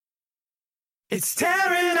It's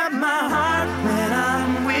tearing up my heart when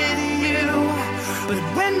I'm with you, but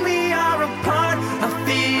when we are apart, I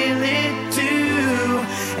feel it too.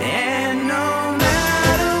 And no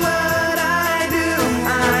matter what I do,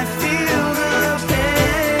 I feel the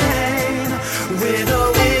pain with or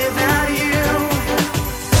without you.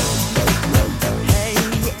 Hey.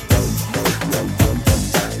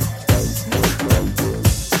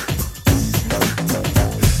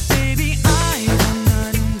 Baby, I don't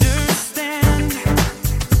understand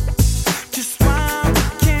just why we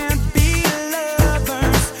can't be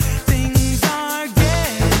lovers. Things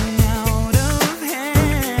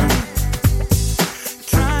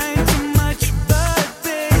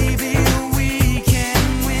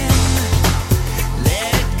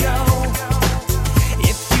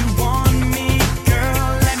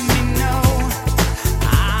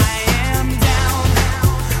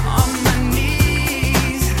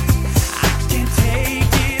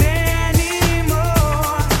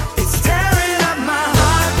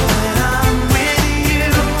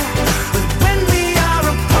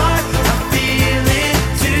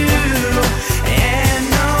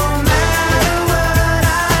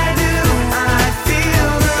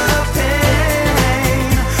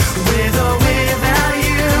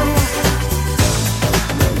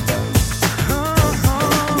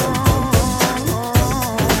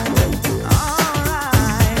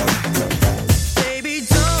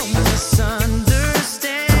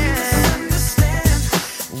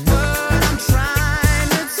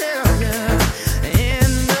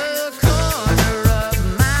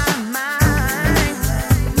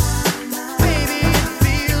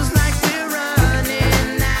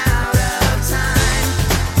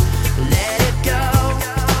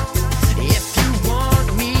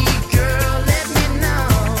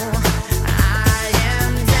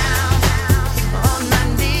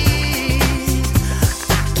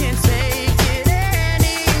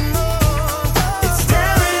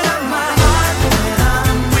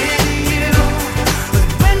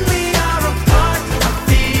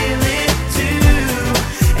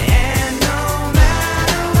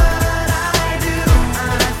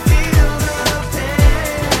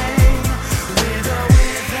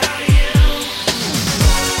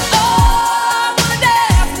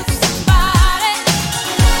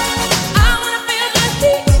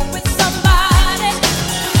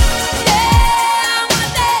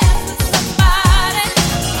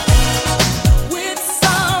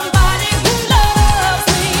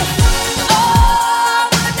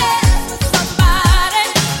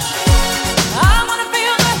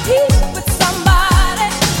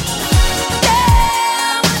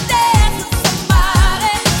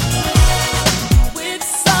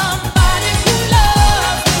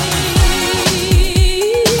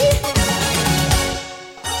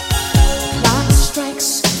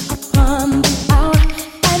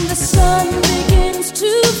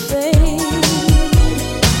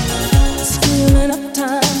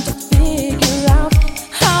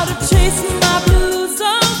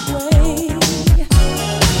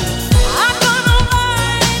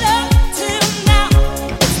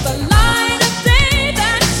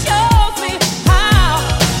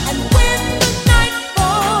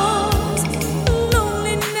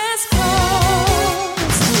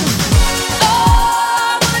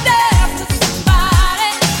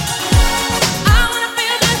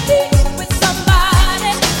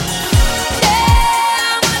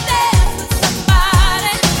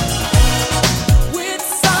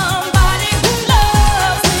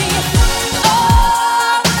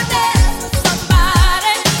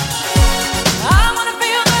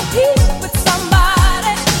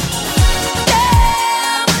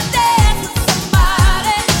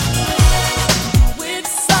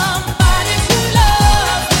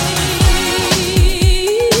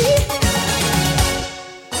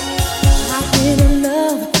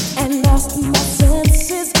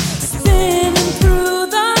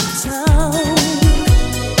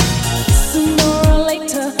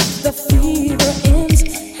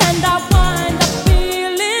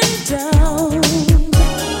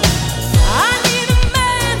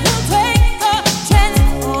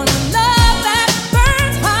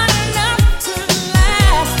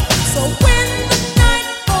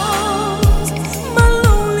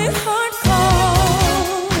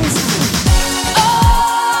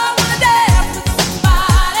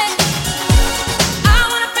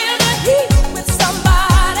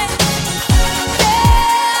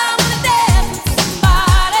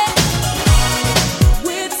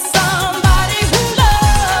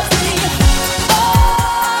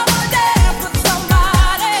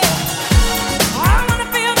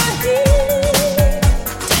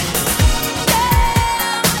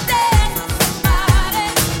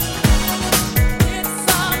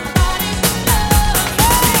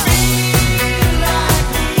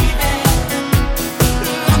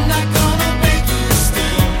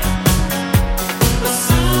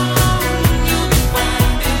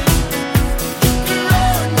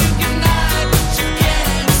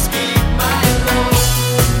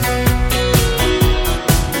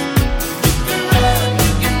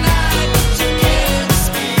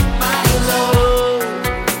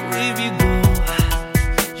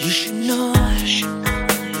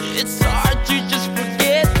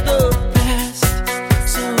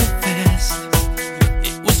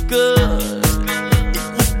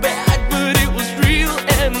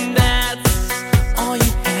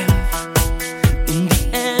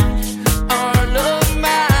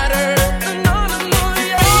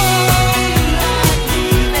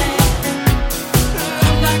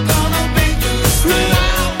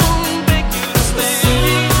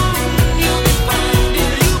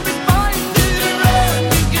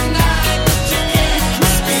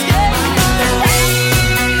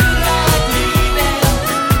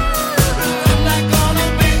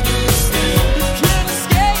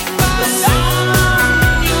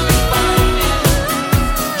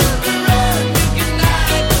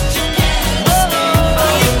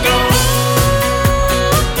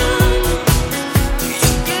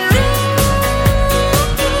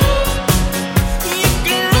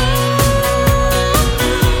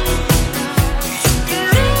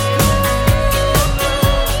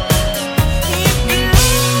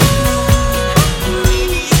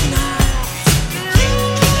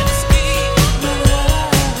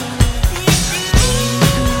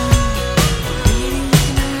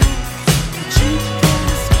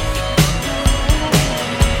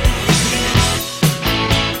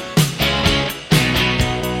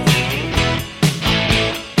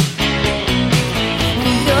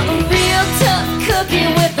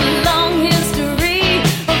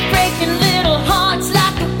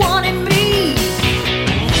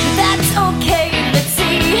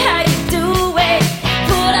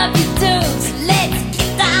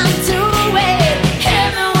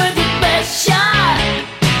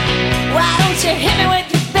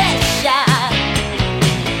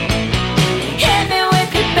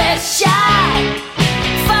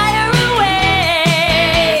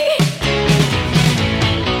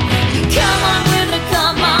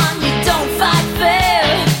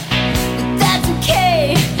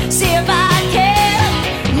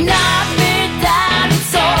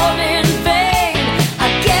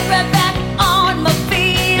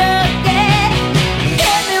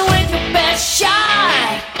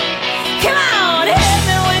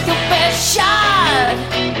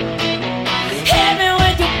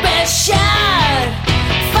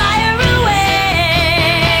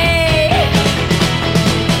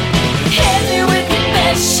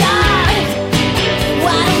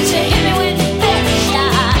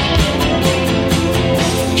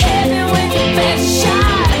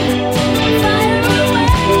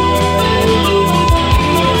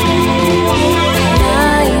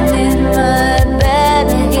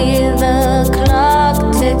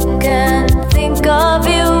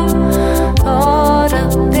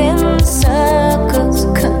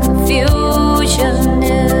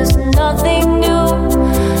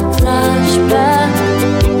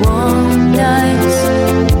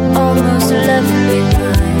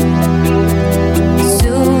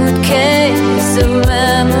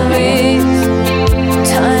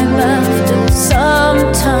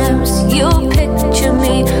picture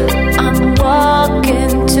me. I'm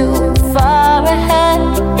walking too far ahead.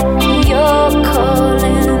 You're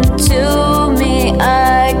calling to me.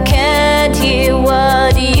 I can't hear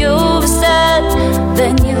what you've said.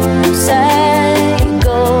 Then you say,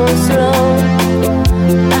 go slow.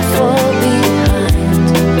 I fall behind.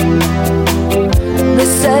 The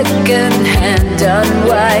second hand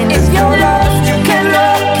unwind. If you're lost, you can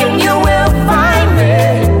look and you will find me.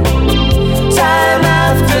 Time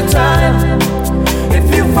after time. If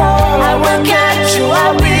you fall, I will catch you.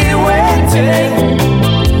 I'll be waiting.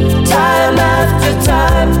 Time after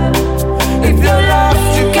time. If you're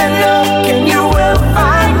lost, you can look and you will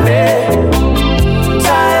find me.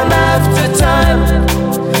 Time after time.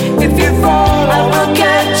 If you fall, I will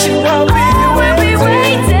catch you. I'll be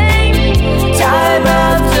waiting. Time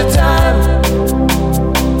after time.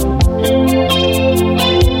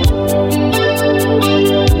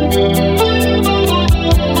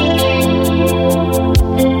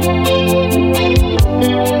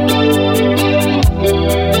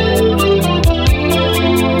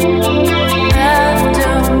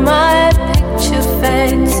 After my picture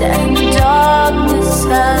fades and darkness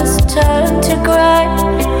has turned to gray,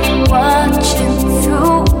 watching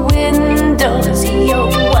through windows, you're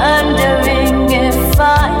wondering if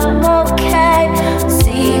I'm okay.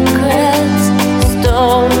 Secrets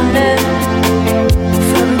stolen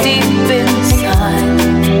from deep inside.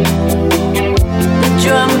 The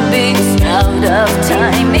drum beats out of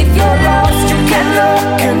time. If you're lost, you can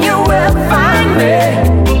look and you will find me.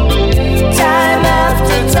 Time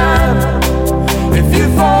after time. If you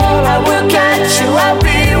fall, I will catch you. I'll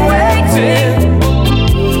be waiting.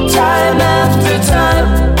 Time after time.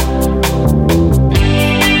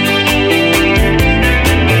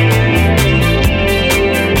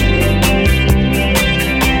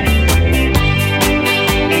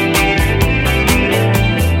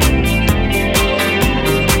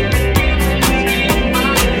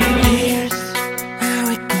 Here's how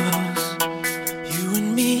it goes. You and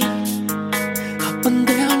me, up and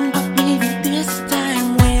down, but maybe this time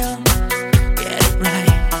we'll get it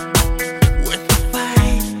right. Worth the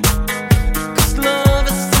fight. 'Cause love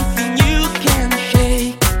is something you can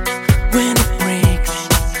shake. When it breaks,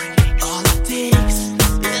 all it takes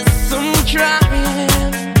is some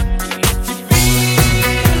trying. If you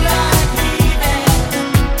feel like leaving,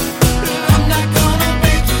 I'm not gonna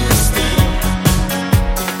make you stay.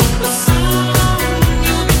 But soon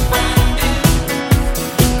you'll be finding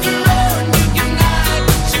you can run, you can hide,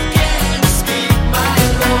 but you can't escape my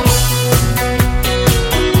love.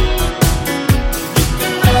 You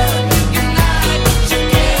can run, you can hide, but you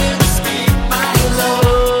can't escape my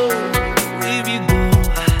love. If you go,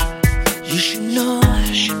 you should know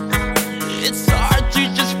it's hard to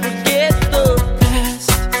just forget the past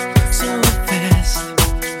so fast.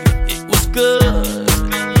 It was good,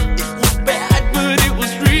 it was bad, but it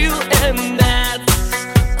was real, and that's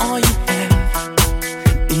all you have.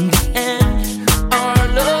 In the end, our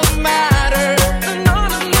love matters. No,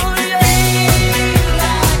 no, no, yeah.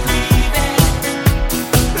 Like leaving,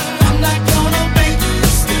 I'm not gonna make you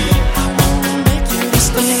stay. I won't make you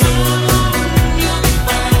stay. Soon you'll be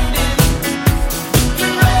finding you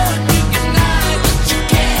can run, you can hide, but you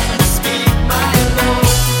can't escape my love.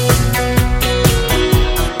 You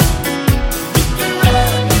can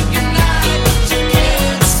run, you can hide, but you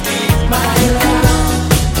can't escape my love.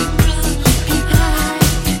 You can hide,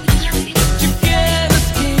 but you can't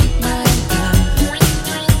escape my love.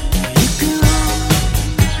 You can run,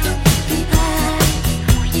 hide,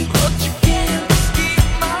 but you can't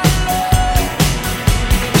escape my love.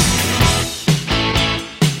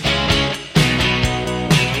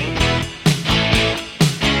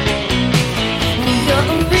 You're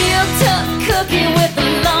a real tough cookie with a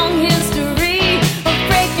long history of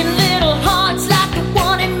breaking little hearts like the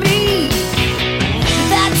one in me.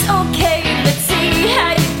 That's okay, let's see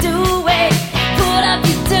how you do it. Put up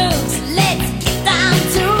your dues, let's get down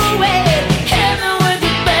to it. Hit me with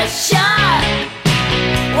your best shot.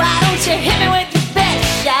 Why don't you hit me with your best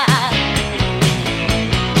shot?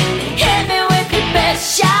 Hit me with your best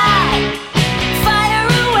shot. Fire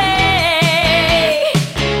away.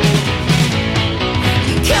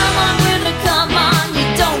 Come on, Winter, come on, you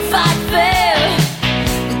don't fight fair.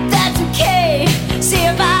 But that's okay, see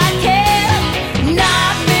if I can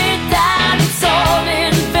knock me down, it's all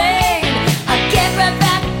in vain. I get right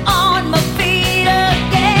back on my feet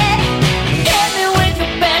again. Hit me with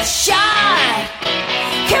your best shot.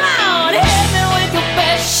 Come on, hit me with your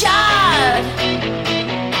best shot.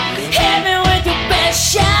 Hit me with your best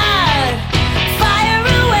shot. Fire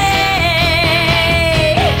away.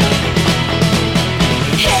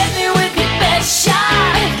 Hit me with your best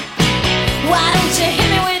shot. Why don't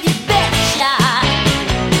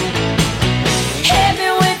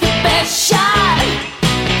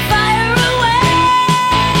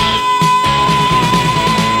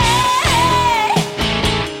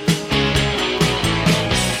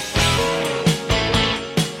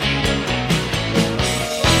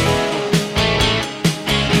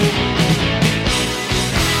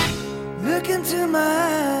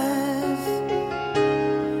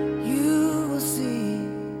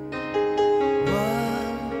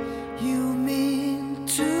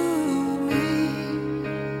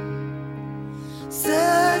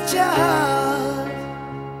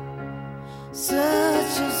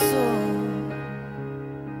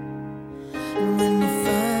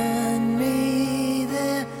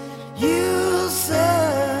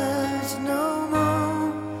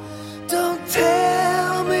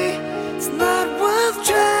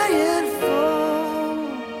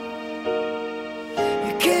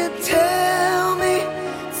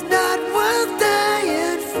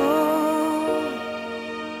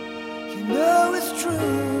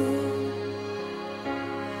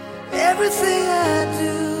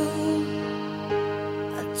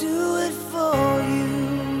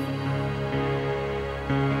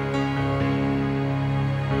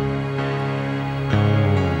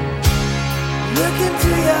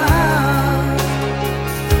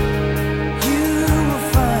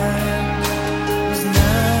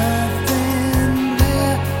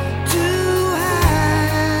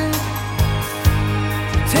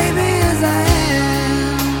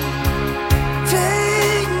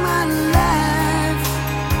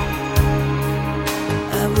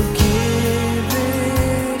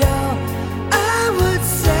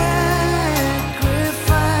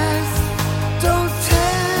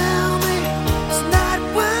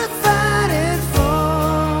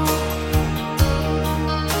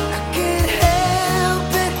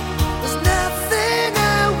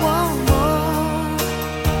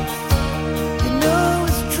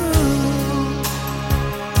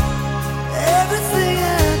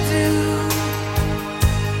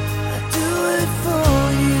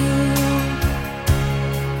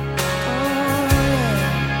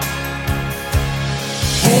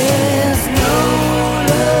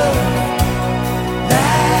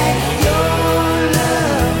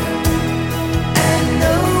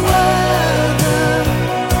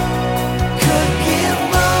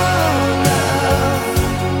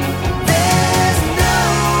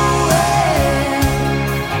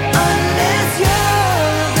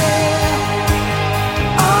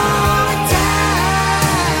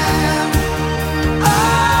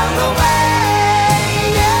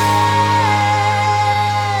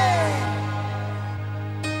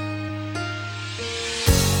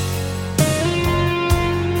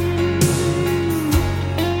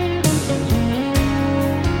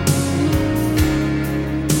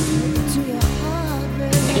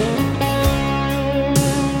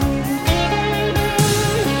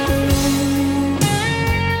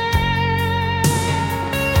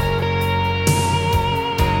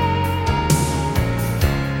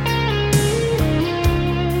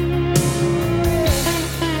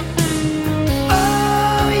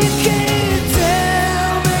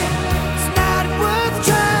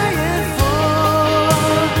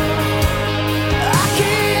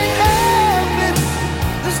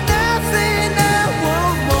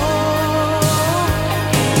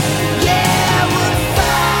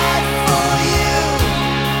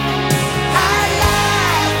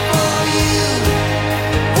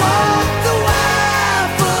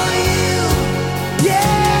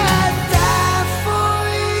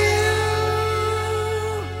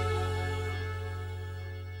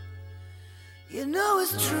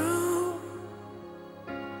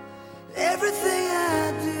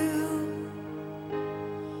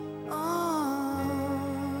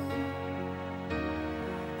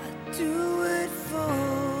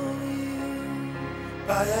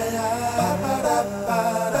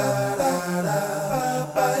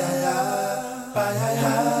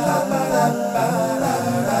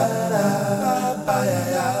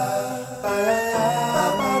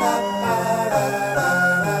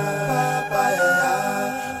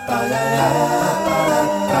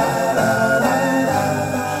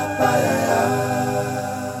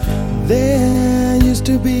There used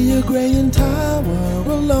to be a graying tower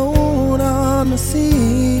alone on the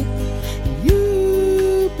sea.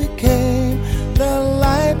 You became the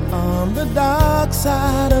light on the dark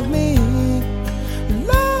side of me.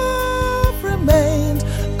 Love remains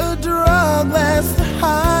a drug that's the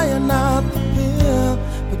high and not the pill.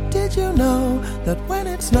 But did you know that when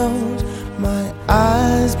it snows, my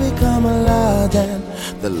eyes become large and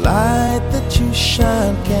the light that you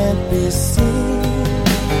shine can't be seen?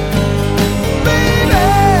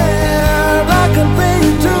 I compare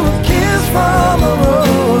you to a kiss from a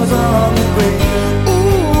rose on the grave.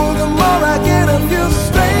 Ooh, the more I get of you, the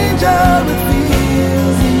stranger it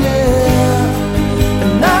feels, yeah.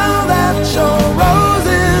 And now that your rose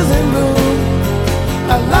is in bloom,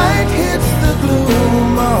 a light hits the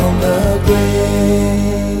gloom on the grave.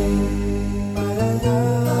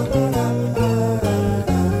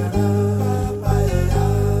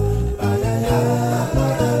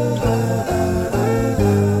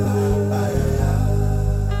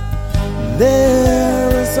 There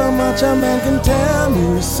is so much a man can tell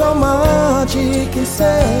you, so much he can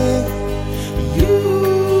say.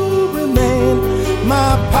 You remain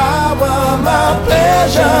my power, my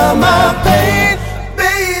pleasure, my pain,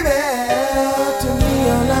 baby. To me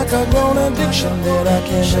you're like a grown addiction that I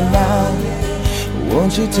can't deny.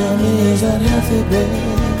 Won't you tell me, is that healthy, baby?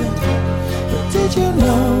 But did you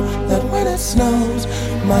know that when it snows,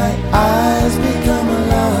 my eyes become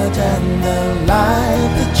large and the light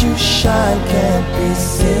that you shine can't be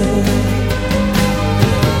seen?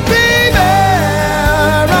 Baby,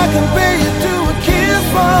 I compare you to a kiss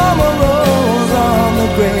from a rose on the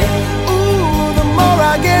grave. Ooh, the more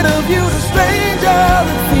I get of you, the stranger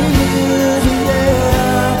it feels,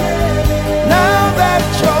 yeah. Now that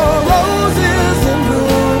your rose is in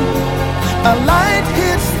bloom, a light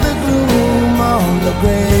hits the gloom on the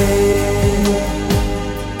grave.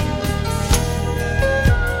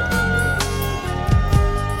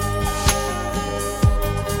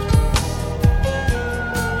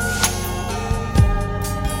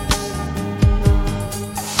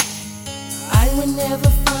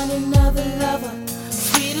 Never find another lover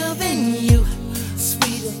sweeter than you,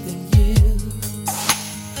 sweeter than you.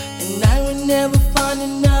 And I would never find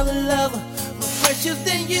another lover more precious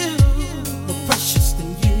than you, more precious than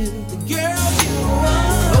you. The girl you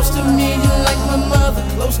are. Close to me, you like my mother.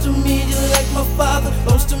 Close to me, you like my father.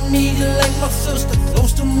 Close to me, you like my sister.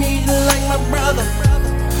 Close to me, you like my brother.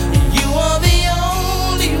 And you are the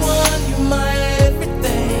only one. You're my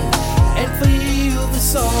everything. And for you, the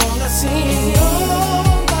song I sing.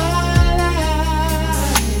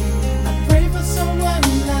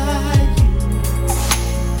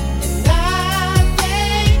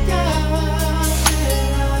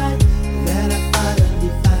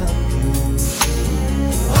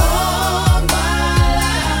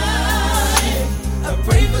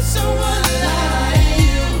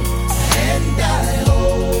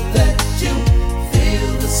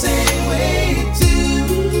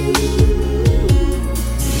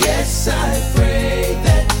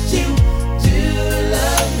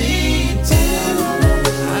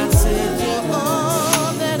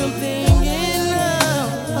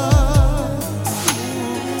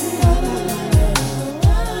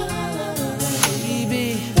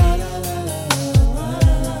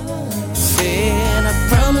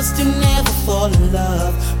 To never fall in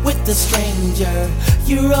love with a stranger.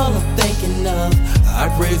 You're all I'm thinking of. I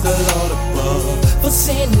praise the Lord above for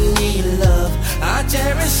sending me love. I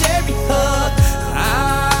cherish every hug.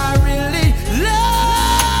 I really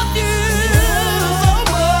love you so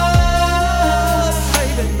much,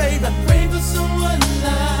 baby, baby. I pray for someone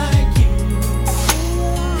like you,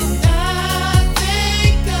 and I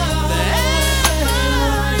thank God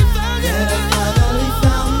that I finally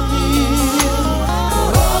found you.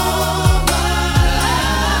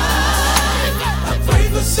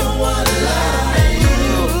 Someone like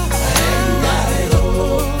you, and I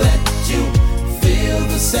hope that you feel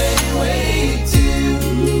the same way too.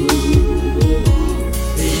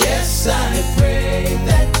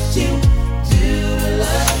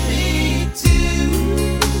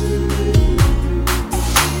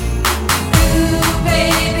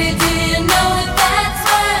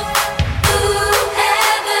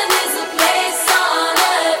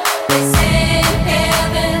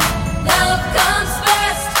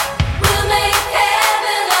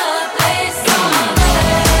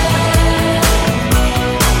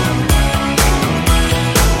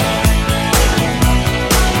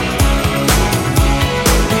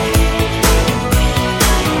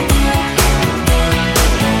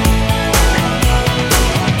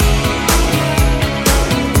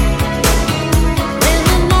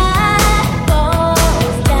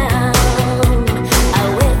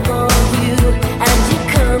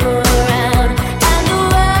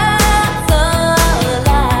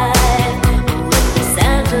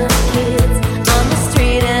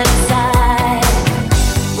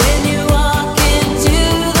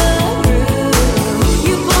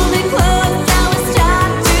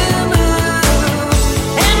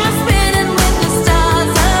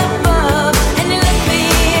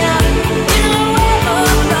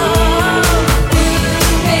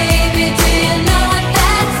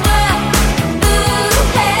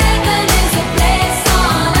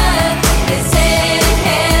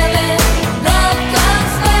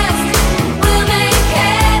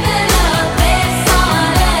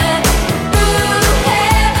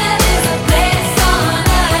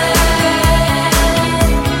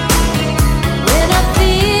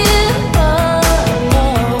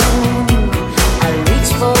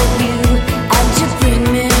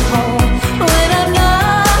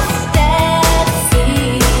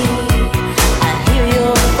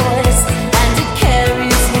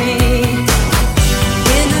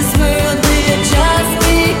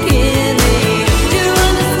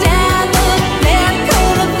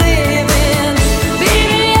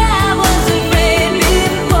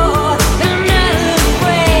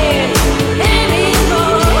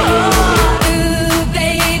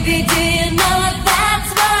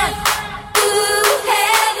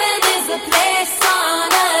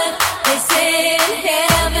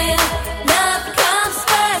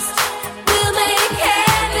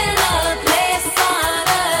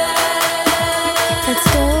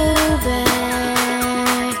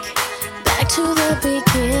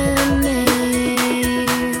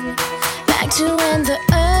 beginning, back to when the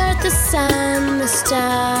earth, the sun, the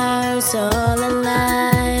stars all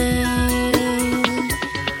align.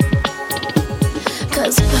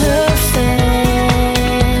 'Cause perfect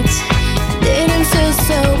didn't feel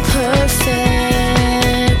so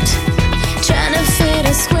perfect. Trying to fit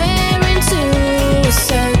a square into a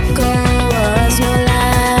circle was no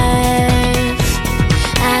life.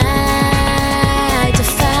 I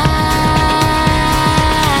defy.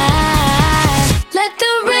 Let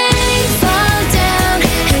the rain fall down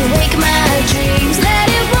and wake my dreams. Let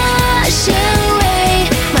it wash away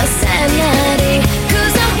my sanity.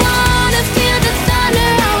 'Cause I wanna feel the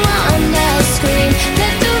thunder, I wanna scream.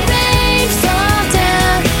 Let the rain fall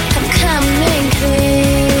down, I'm coming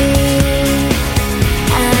clean.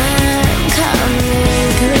 I'm coming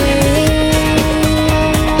clean.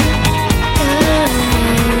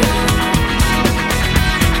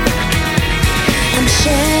 I'm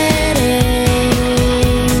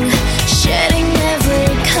shedding every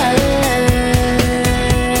color,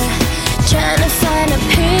 trying to find a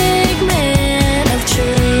pigment of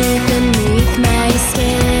truth beneath my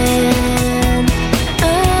skin.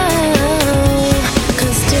 Oh,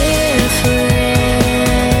 'cause different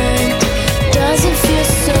doesn't feel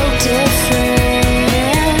so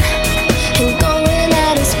different. And going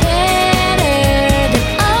out is better than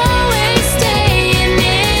always staying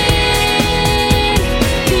in.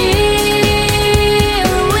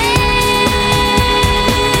 Feel wind.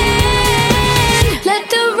 Let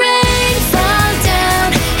the rain fall down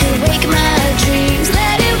and wake my dreams.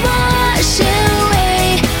 Let it wash away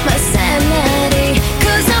my sanity.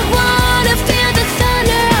 'Cause I wanna feel the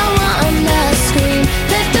thunder, I wanna scream.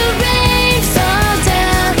 Let the rain fall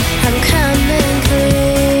down, I'm coming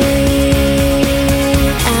clean.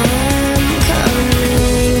 I'm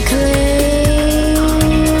coming clean.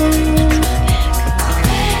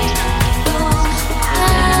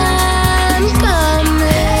 I'm coming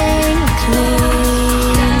clean.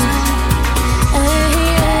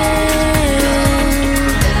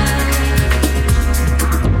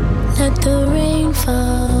 Let the rain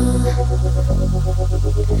fall.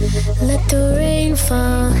 Let the rain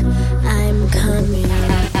fall. I'm coming.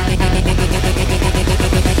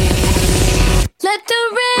 Let the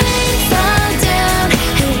rain fall down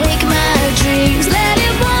and wake my dreams. Let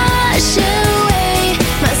it wash away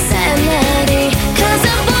my sanity. 'Cause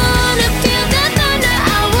I wanna feel the thunder,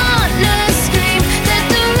 I wanna scream. Let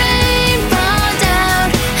the rain fall down,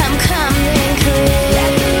 I'm coming clean.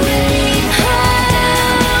 Let the rain fall,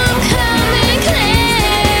 I'm coming clean.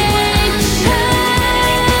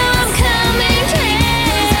 I'm coming clean.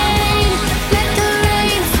 Let the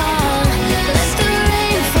rain fall, let the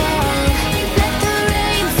rain fall, let the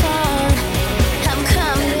rain fall, I'm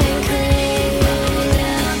coming clean.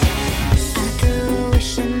 I threw a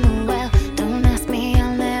wish in the well, don't ask me,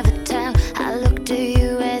 I'll never tell. I looked at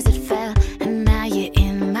you as it fell, and now you're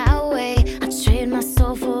in my way. I trade my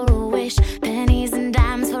soul for a wish, pennies and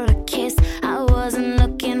dimes for a kiss. I wasn't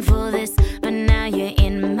looking for this, but now you're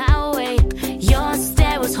in my way. Your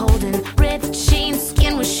stare was holding, ripped jeans,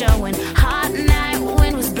 skin was showing. Hot night,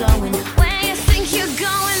 wind was blowing. Where you think you're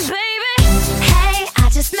going, baby? Hey, I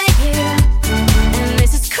just met you, and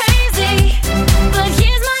this is crazy, but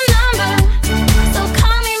here's my number, so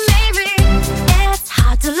call me maybe. It's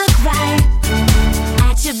hard to look right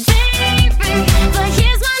at you, baby, but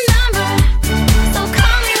here's my number, so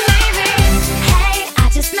call me maybe. Hey, I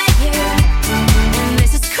just met you, and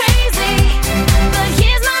this is crazy, but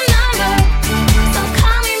here's my number, so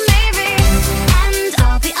call me maybe. And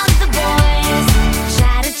all the other boys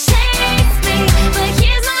try to chase me, but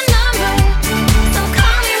here's my number, so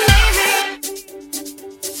call me maybe.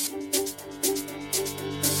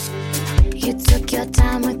 You took your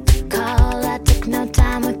time with the call, I took no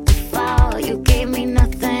time with the fall. You gave me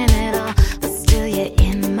nothing at all, but still you're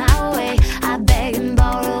in my way. I beg and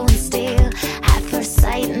borrow and steal, at first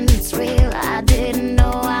sight and it's real. I didn't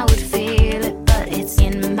know I would feel it, but it's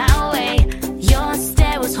in my way. Your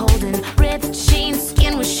stare was holding, ripped jeans,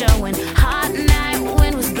 skin was showing. Hot night,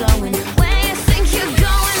 wind was blowing. Where you think you're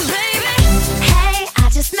going, baby? Hey, I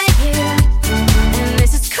just met you, and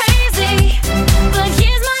this is crazy, but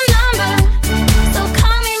here's my number, so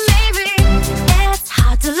call me maybe.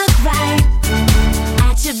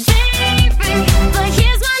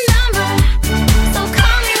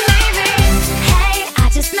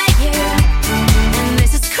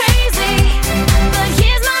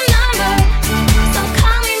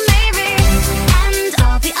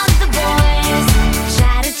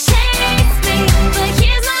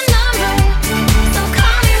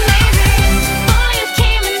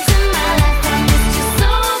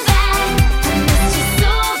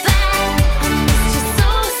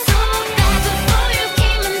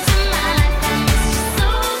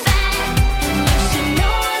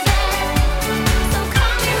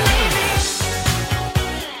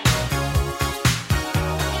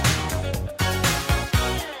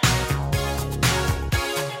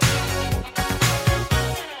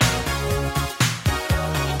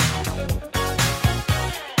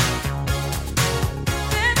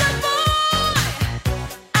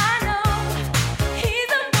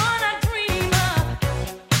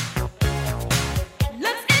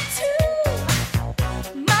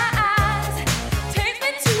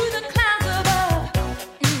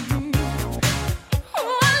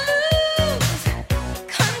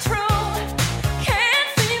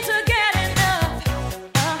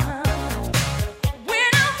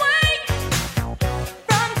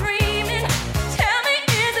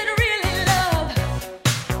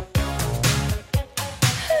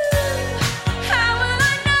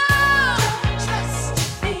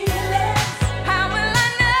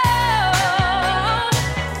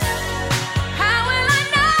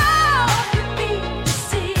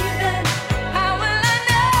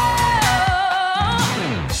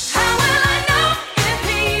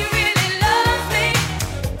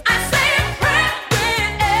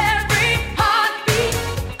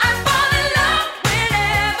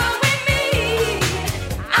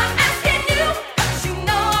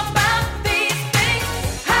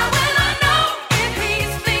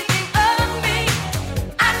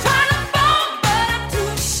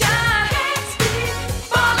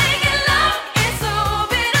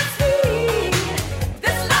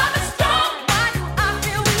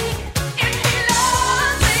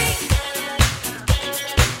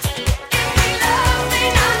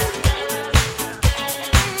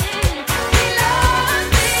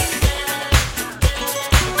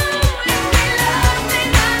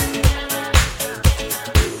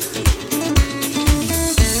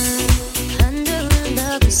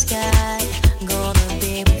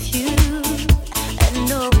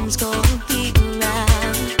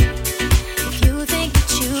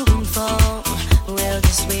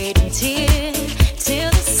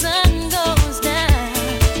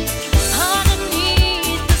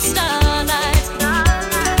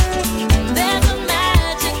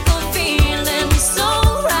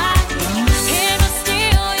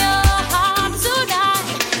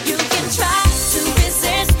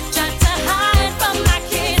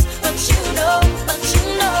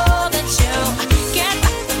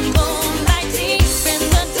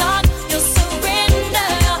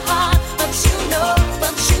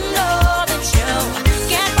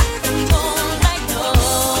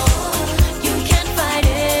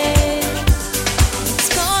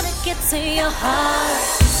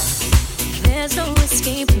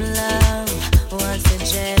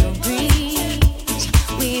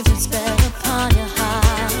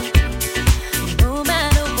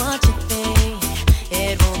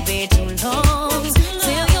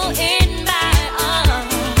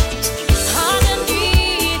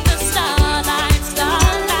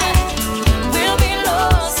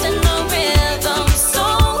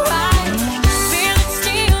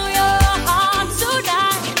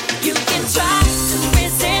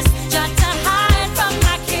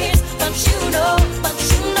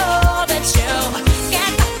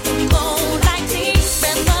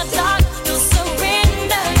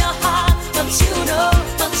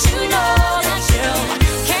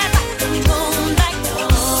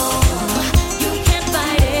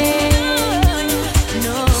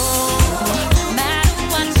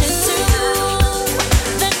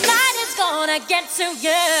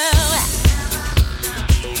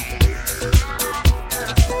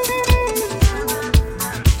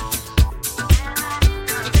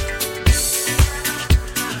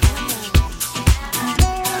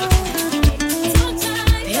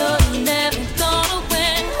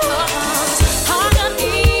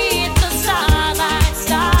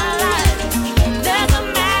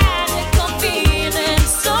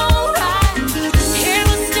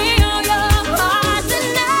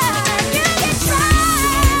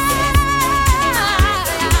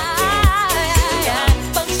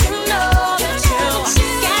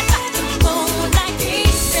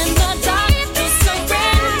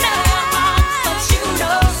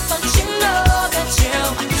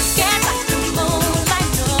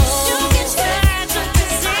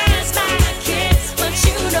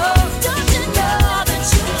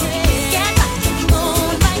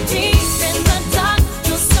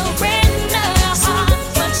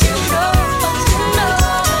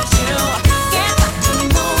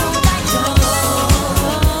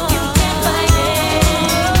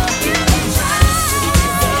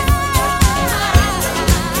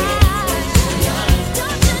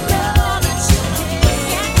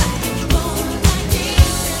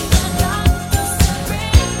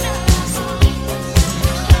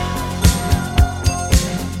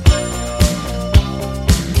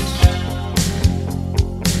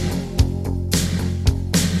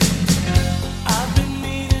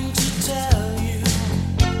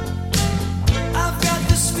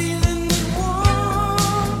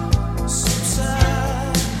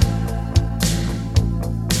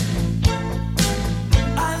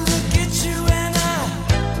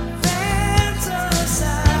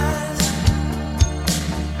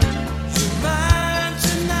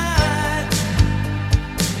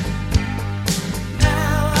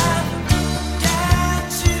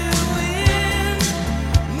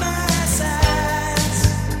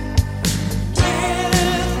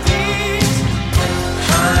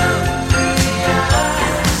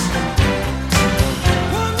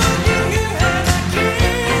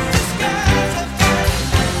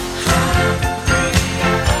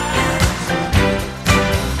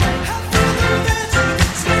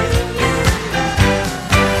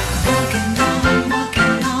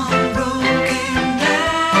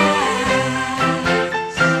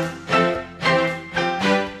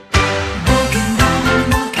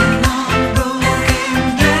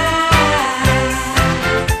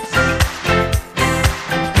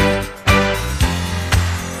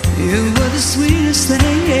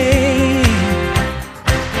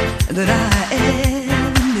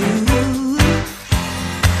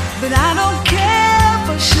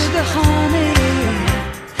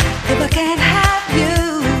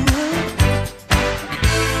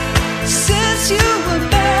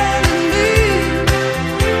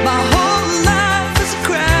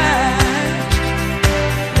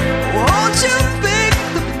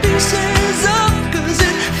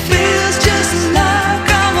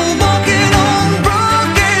 Walking on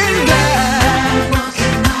broken glass.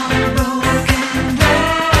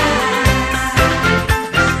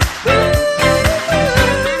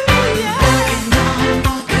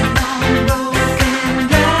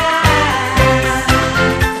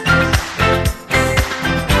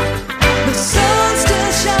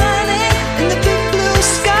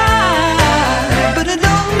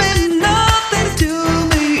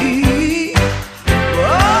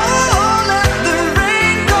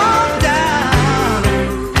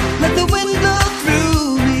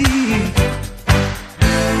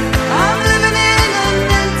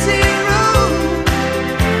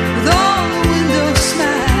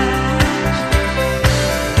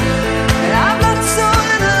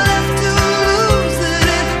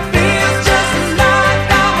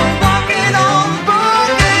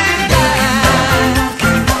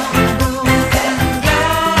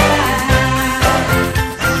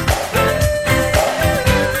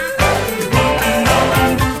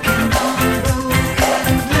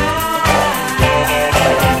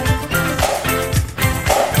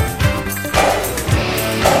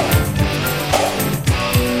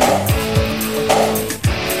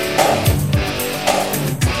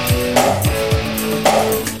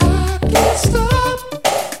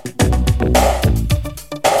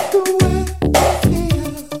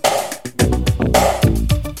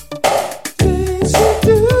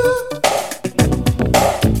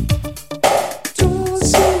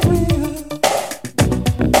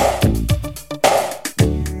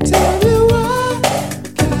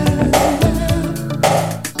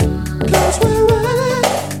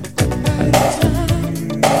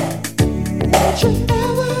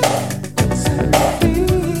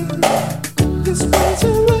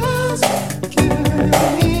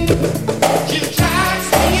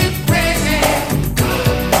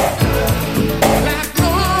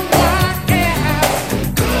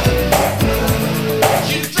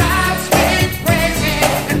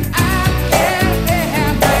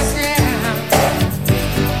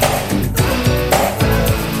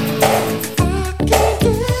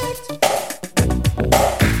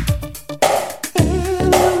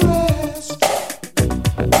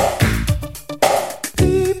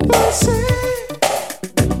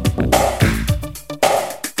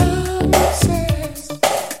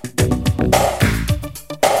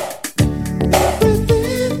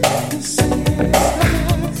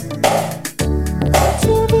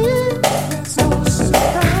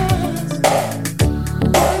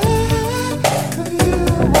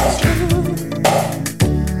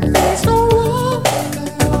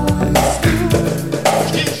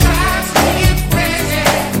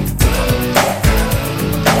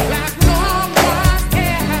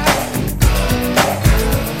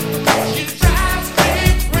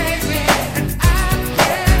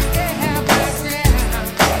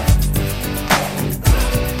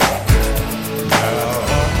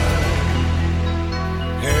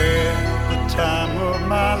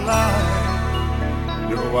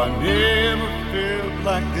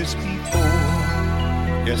 this before.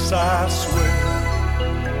 Yes, I swear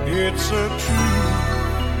it's a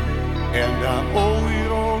truth, and I owe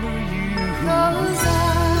it all to you. 'Cause I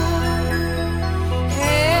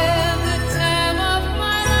had the time of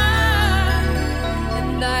my life,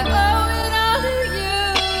 and I owe it all to you.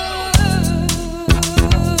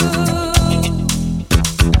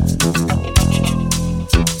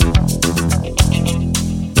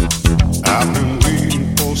 I've been waiting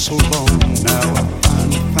for so long, now I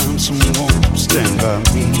finally found someone to stand by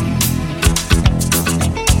me.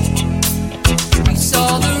 We saw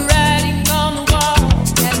the writing on the wall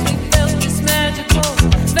as we felt this magical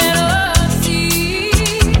fantasy.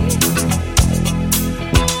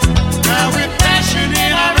 Now with passion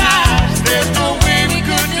in our eyes, there's no way we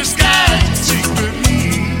could disguise it secretly.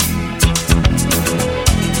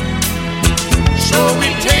 So we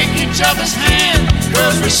take each other's hand,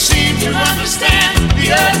 'cause we seem to understand the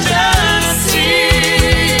urgency.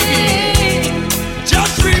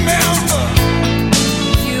 Just remember,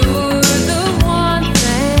 You're the one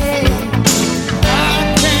thing I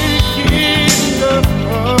can't get enough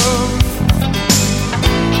of.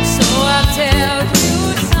 so I'll tell you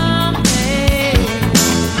something.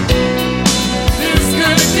 This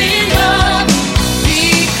could be love,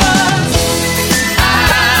 Because I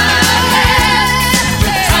had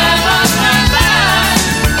the time of my life.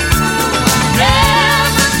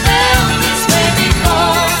 Never felt this way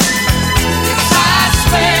before. Yes, I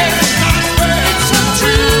swear it's the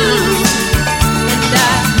truth, and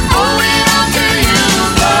I owe it all to you.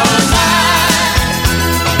 'Cause I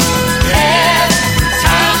had the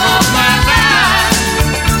time of my life,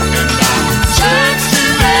 and I turned to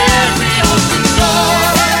every open door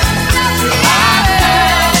till I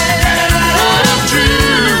felt the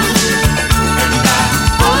truth, and I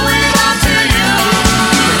owe it all to you.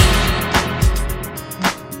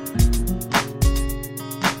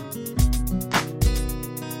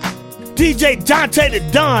 DJ Dante the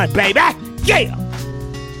Don, baby. Yeah.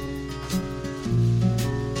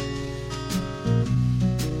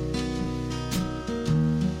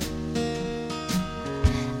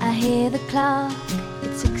 I hear the clock,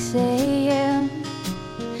 it's 6 a.m.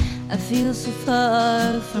 I feel so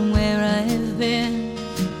far from where I've been.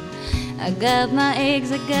 I got my eggs,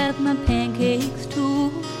 I got my pancakes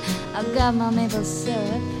too. I got my maple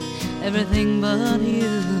syrup, everything but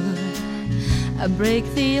you. I break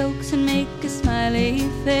the yolks and make a smiley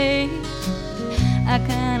face. I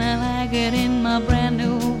kinda like it in my brand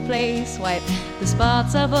new place. Wipe the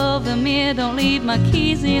spots off of the mirror, don't leave my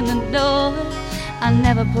keys in the door. I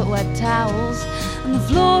never put wet towels on the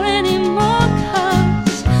floor anymore,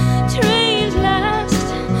 'cause dreams last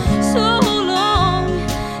so long,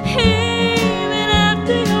 even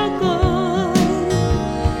after you're gone.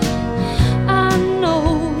 I know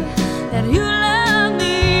that you love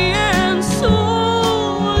me, and so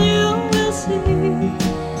you will see.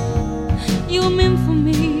 You're meant for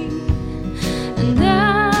me, and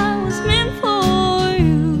I was meant for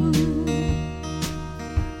you.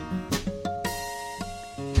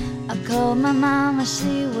 I called my mama,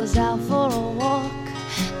 she was out for a walk.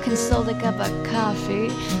 Consoled a cup of coffee,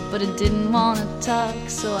 but it didn't want to talk.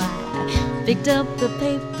 So I picked up the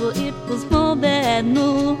paper, it was more bad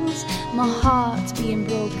news. My heart's being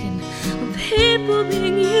broken, people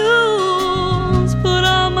being used. Put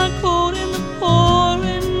on my coat in the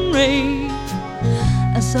pouring rain.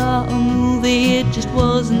 I saw a movie, it just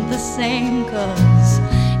wasn't the same. 'Cause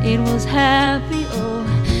it was happy, oh,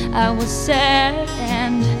 I was sad,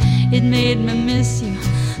 and it made me miss you.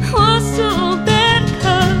 Was so bad,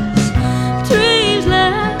 'cause dreams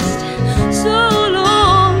last so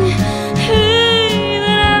long,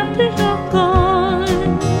 even after you're gone.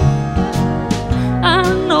 I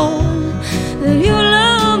know that you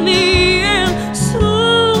love me, and so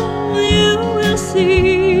you will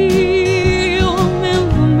see. You're meant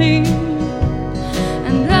for me,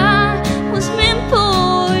 and I was meant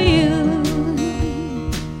for you.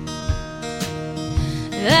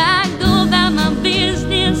 I go about my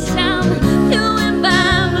business, I'm doing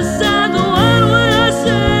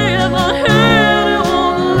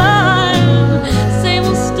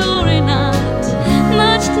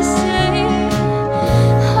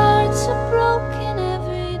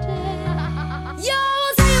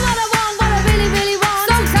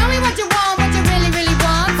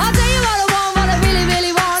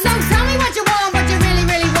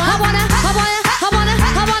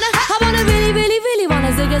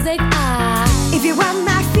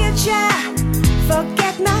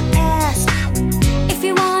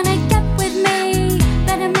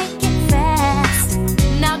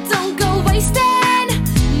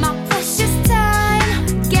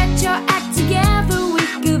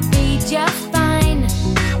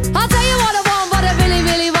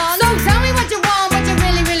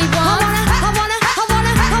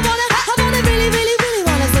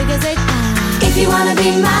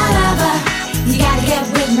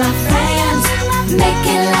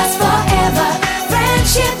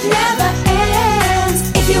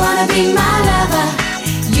wanna be my lover,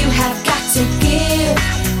 you have got to give.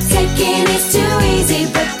 Taking is too easy,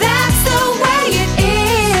 but that's the way it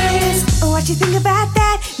is. What you think about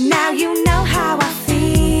that? Now you know how I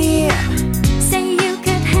feel. Say you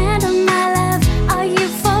could handle my love. Are you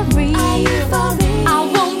for real? Are you for real? I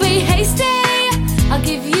won't be hasty, I'll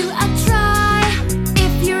give you a try.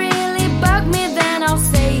 If you really bug me, then I'll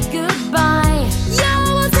say goodbye. Yo,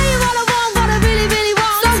 I'll tell you what I want, what I really, really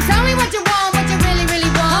want. So tell me what you want, what you really,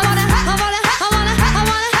 really want.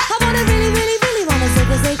 I wanna really, really, really wanna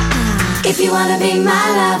zig. If you wanna be my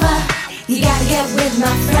lover, you gotta get with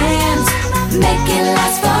my friends. Make it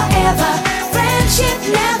last forever. Friendship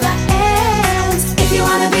never ends. If you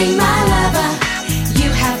wanna be my lover, you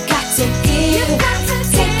have got to give.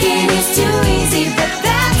 Taking is too easy, but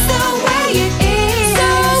that's the way it is. So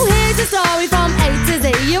here's your story from A to Z.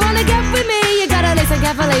 You wanna get with me, you gotta listen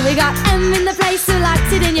carefully. We got M in the place who likes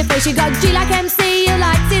it in your face. You got G like MC who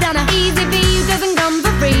likes it on a easy V who doesn't come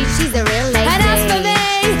for free. She's a real lady. And as for me,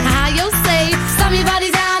 how you'll see, slam your body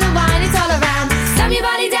down and wine it all around. Slam your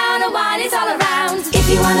body down and wine it all around. If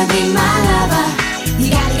you wanna be my lover, you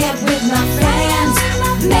gotta get with my friends.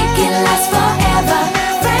 Make it last forever.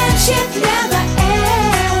 Friendship never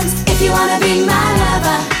ends. If you wanna be my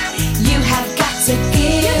lover, you have got to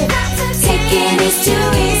give. Taking is too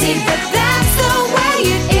easy, but that's the way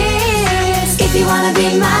it is. If you wanna be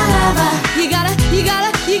my lover, You gotta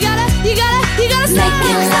make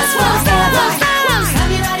it last forever.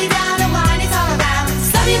 Slam your body down and wine it all around.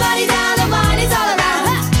 Slam your body down and wine it all around.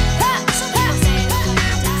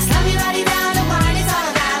 Slam your body down and wine it all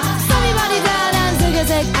around. Slam your body down and zig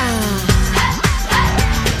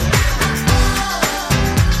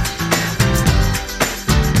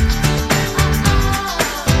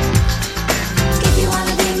If you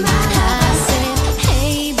wanna be my I lover, said,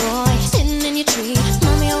 hey boy, sitting in your tree.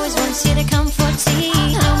 Mommy always wants you to come for tea.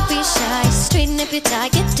 Don't be shy, straighten up your tie.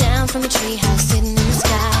 Get down from the treehouse, sitting in the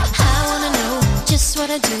sky. I wanna know just what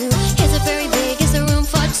I do. Is it very big? Is there room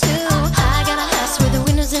for two? I got a house with the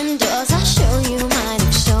windows and doors. I'll show you mine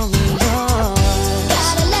and show me yours.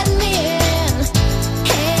 Gotta let me in.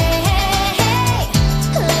 Hey,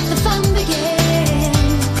 let the fun begin.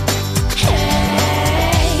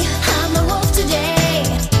 Hey, I'm the wolf today.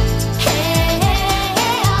 Hey,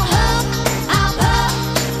 I'll hop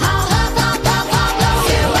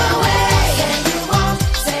you away. Say you won't,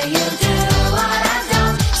 say you do what I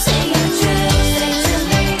don't. Say you dream, say to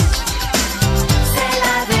me. Say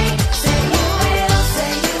la vie, say you will,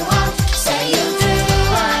 say you won't. Say you do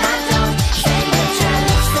what I don't. Say you true,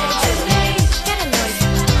 say to me. Get a noise.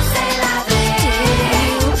 Say la vie. Do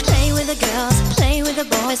you play with the girls, play with the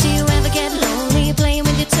boys? Do you ever get lonely playing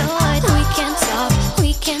with your toys? We can talk,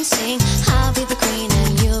 we can sing. I'll be the queen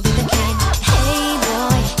and you'll be the king. Hey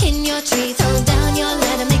boy, in your tree, throw down your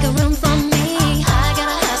letter, make a room for me. I got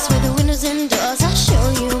a house with the windows and doors. I'll show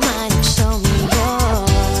you mine and show me yours.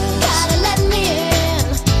 Gotta let me in.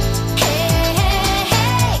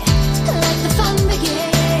 Hey, let the fun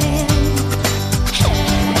begin.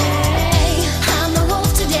 Hey, I'm the wolf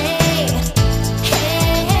today.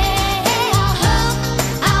 Hey, I'll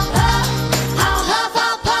hop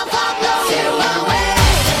you away.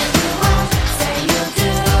 Say you won't, say you do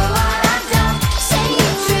what I don't. Say you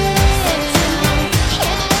dream,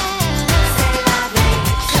 yeah. Say la vie,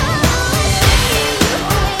 say you will,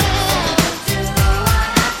 do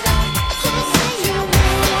what I don't. Say you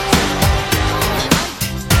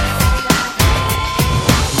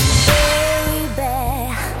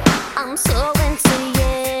Baby, I'm so into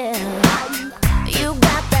you. You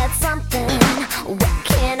got that something. What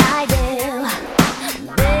can I do?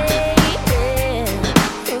 Baby,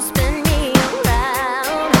 you spin me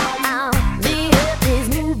around. The earth is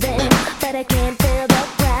moving, but I can't feel the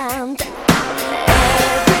ground.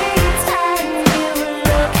 Every time you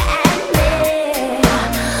look at me,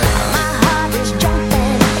 my heart is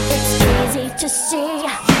jumping. It's easy to see.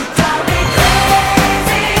 You drive me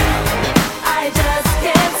crazy. I just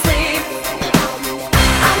can't sleep.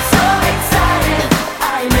 I'm so excited.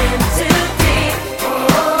 I'm in too deep.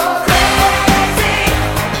 Oh, crazy,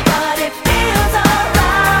 but it feels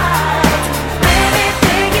alright. Baby,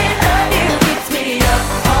 thinking of you keeps me up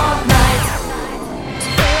all night.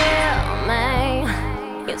 Tell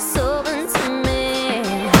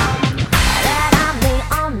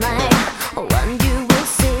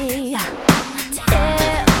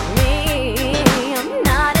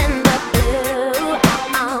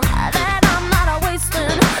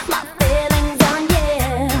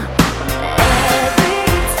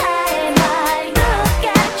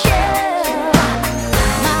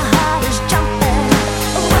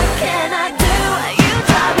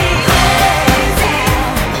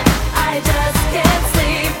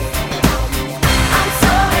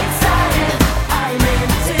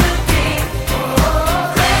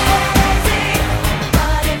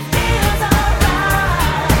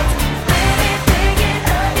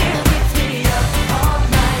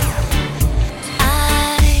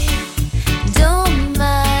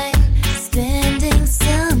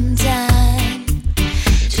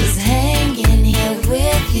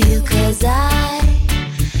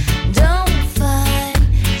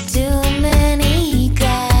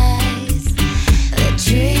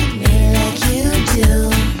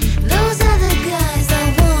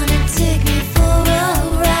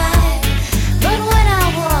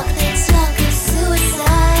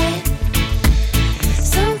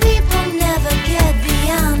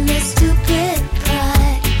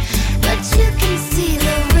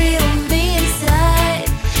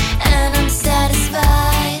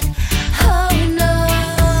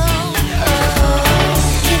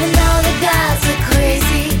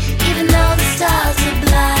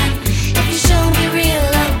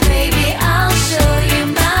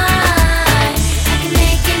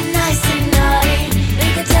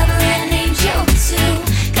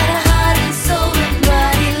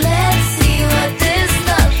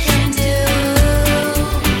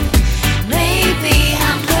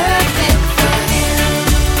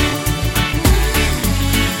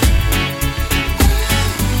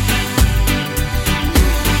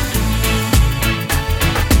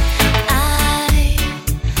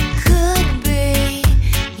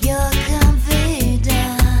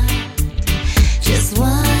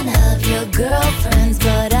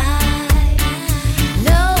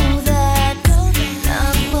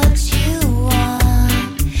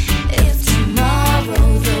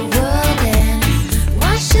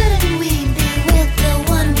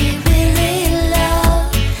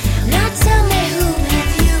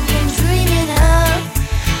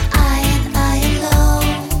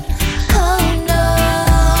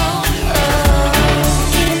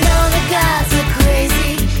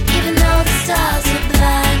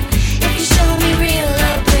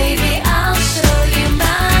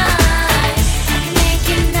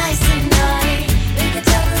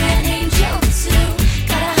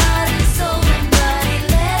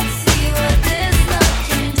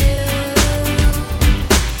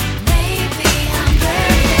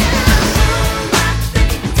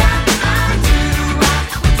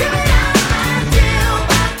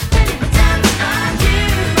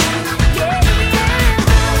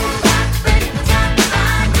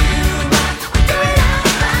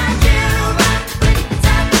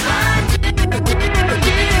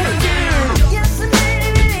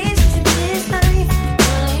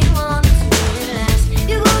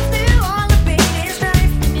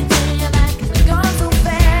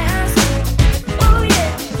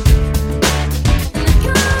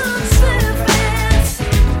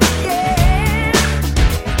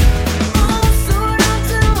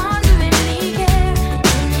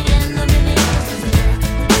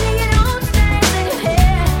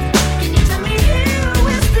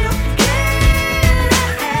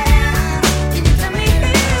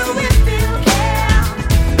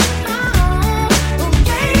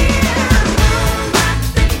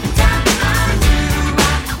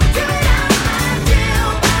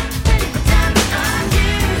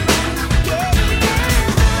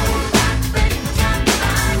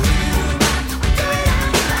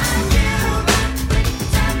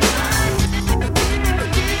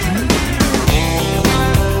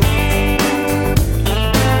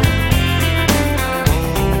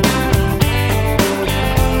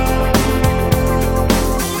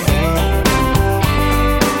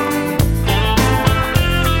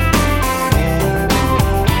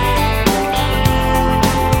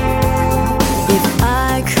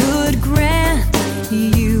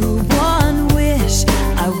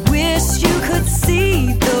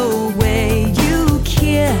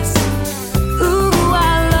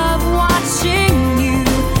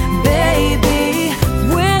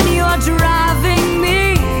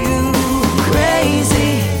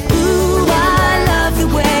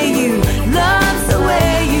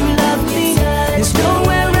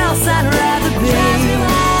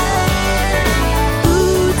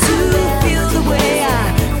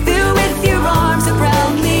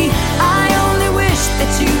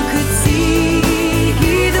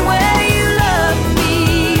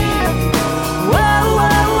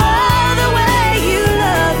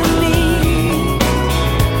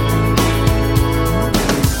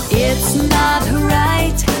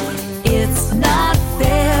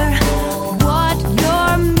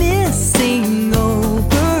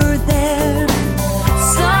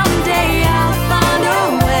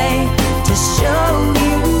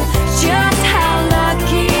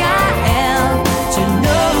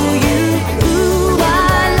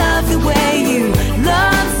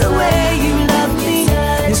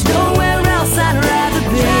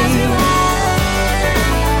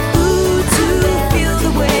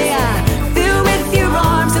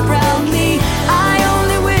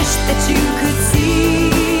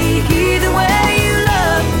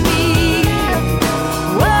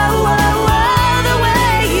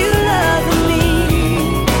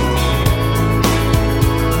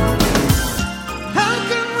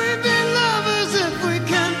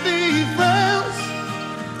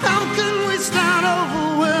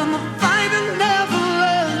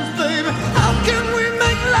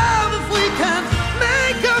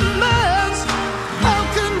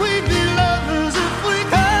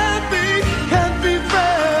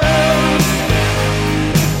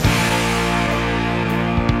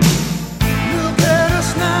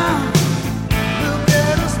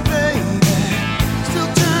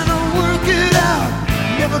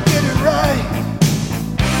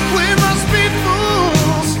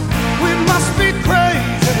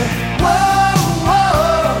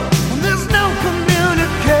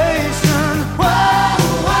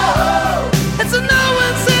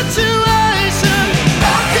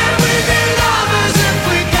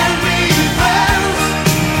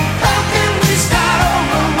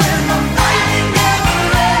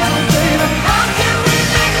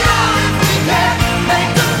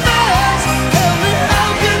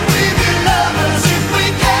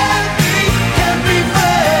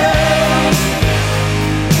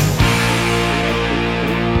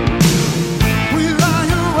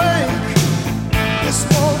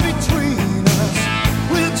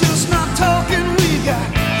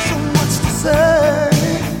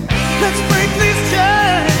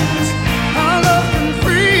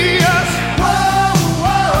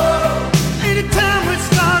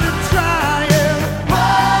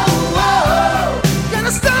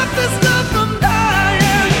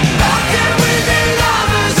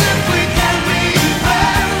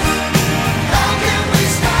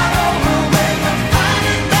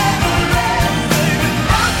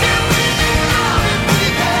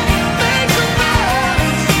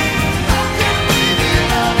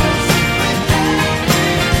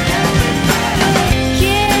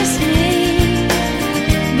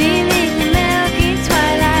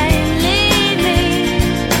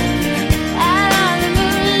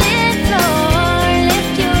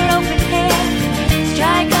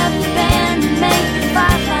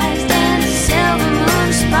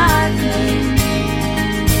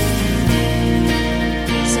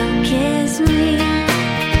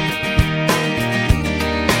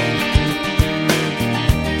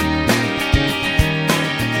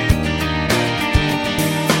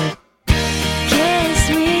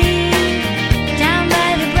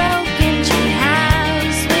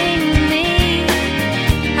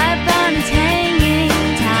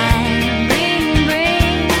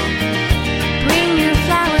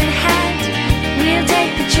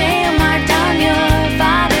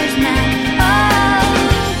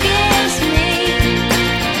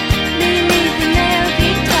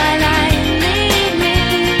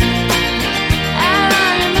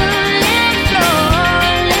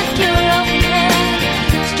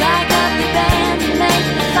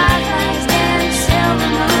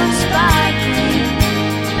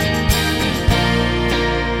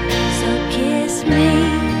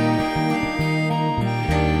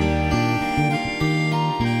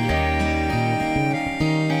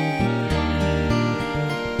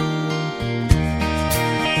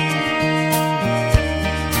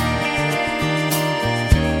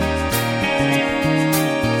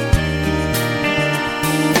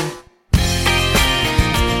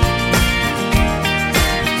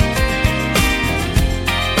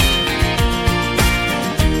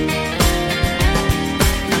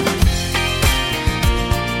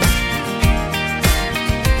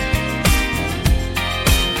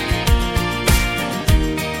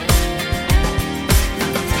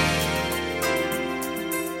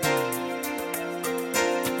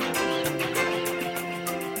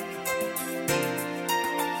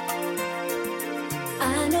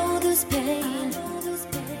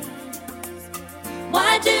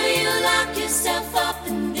you lock yourself up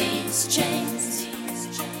in these chains?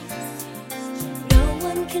 No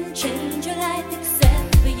one can change your life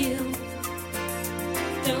except for you.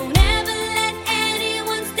 Don't ever let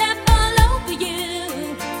anyone step all over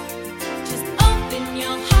you. Just open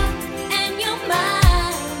your heart and your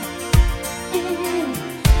mind.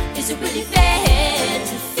 Is it really fair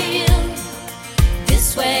to feel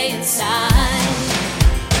this way inside?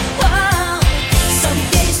 Whoa.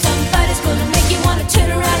 Someday somebody's gonna make you wanna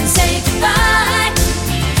turn around and say goodbye.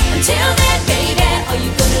 Until then, baby, are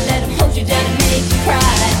you gonna let them hold you down and make you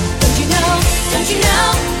cry? Don't you know,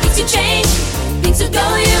 things will change, things will go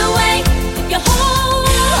your way if you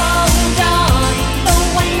hold on for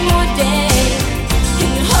one more day. Can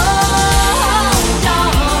you hold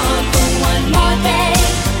on for one more day?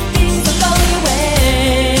 Things will go your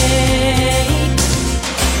way.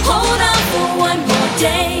 Hold on for one more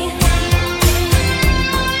day.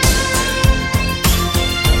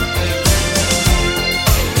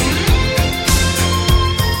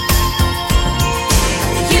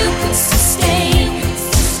 You could sustain,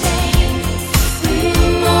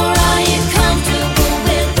 or are you comfortable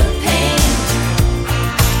with the pain?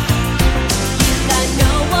 You got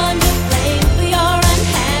no one to blame for your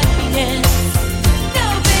unhappiness. No,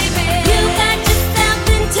 baby, you got yourself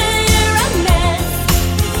into your own mess.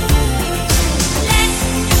 Let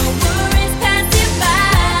your worries pass you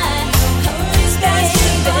by.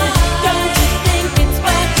 Don't you think it's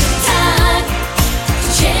worth your time to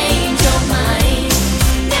change your mind?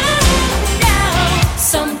 No.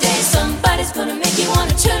 Someday somebody's gonna make you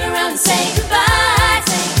wanna turn around and say goodbye.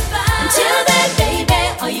 Until then, baby,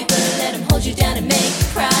 are you gonna let them hold you down and make you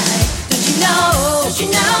cry? Don't you know,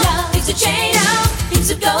 things will change, things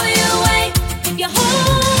will go your way if you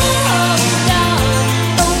hold on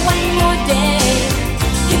for one more day.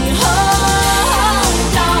 Can you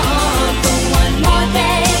hold on for one more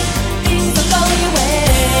day? Things will go your way.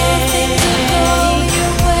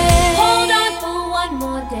 Hold on for one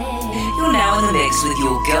more day. You're now in the mix with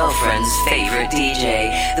your girlfriend's favorite DJ,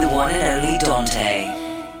 the one and only Dante.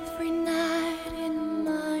 Every night in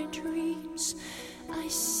my dreams, I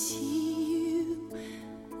see you,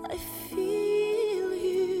 I feel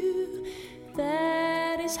you.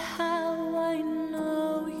 That is how I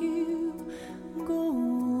know you go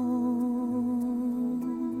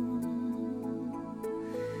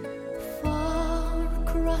far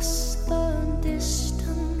across the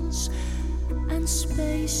distance and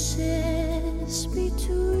spaces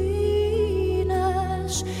between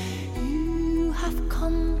us. You have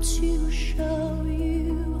come to show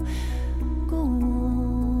you go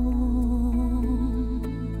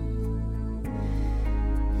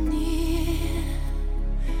near,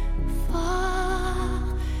 far,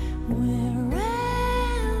 wherever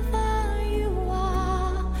you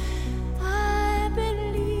are. I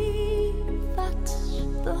believe that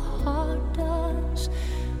the heart does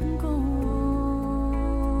go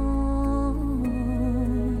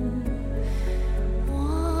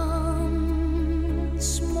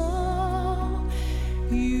once more.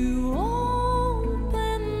 You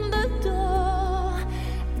open the door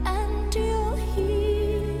and you're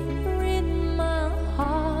here in my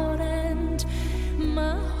heart, and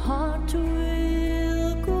my heart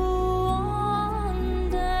will go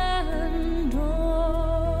on and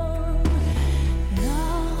on.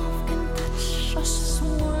 Love can touch us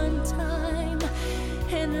one time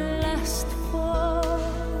and last for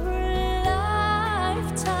a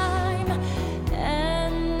lifetime,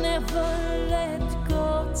 and never let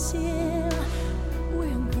go till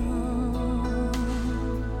we're gone.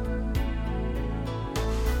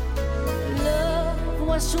 Love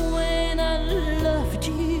was when I loved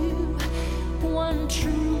you one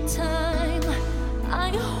true time. I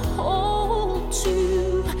hold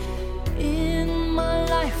to in my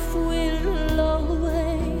life will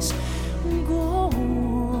always go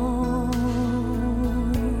on.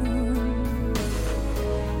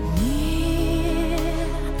 Near,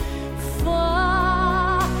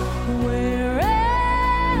 far, wherever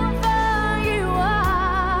you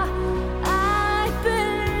are, I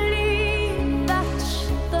believe that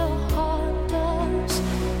the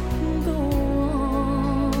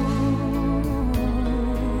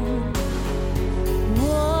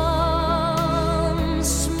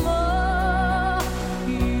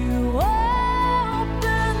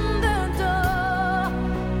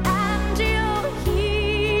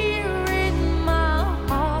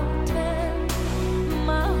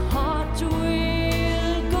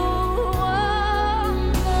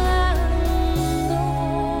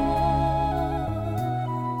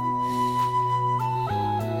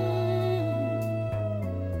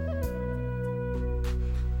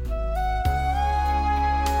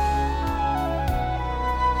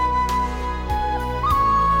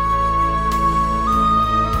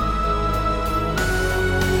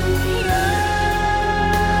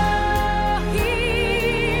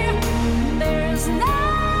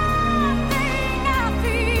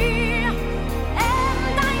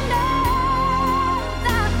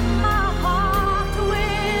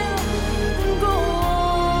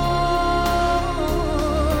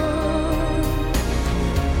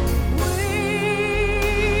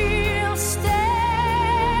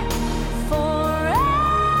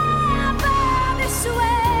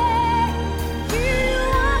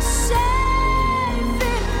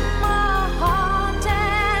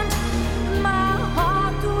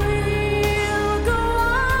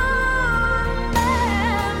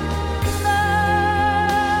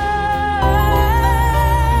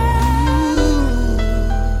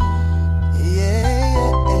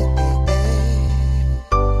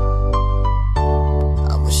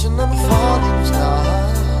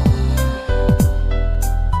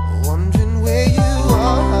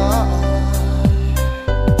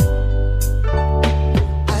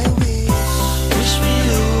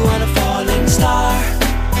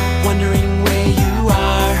wondering where you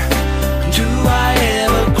are. Do I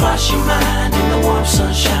ever cross your mind in the warm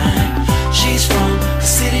sunshine? She's from the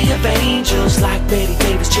city of angels, like Betty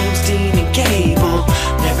Davis, James Dean, and Gable.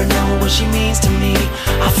 Never know what she means to me.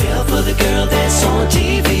 I fell for the girl that's on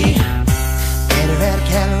TV. Met her at a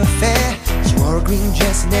Cali affair. She wore a green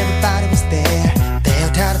dress and everybody was there. They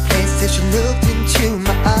held out a place as she looked into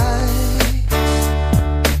my eyes.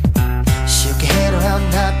 Shook her head around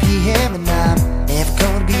 9 p.m. and I'm never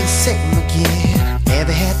gonna be the same again.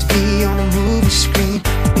 Never had to be on a movie screen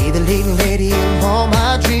to be the leading lady in all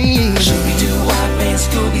my dreams. Scooby-Doo, white man,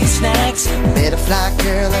 Scooby snacks. Met a fly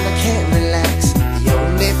girl and I can't relax. The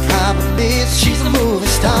only problem is she's a movie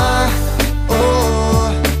star.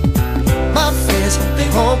 Oh, my friends, they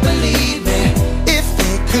won't believe me if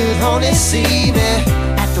they could only see me.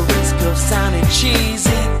 At the risk of sounding cheesy,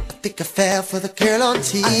 I think I fell for the girl on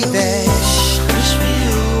TV. I wish for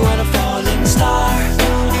you on a falling star.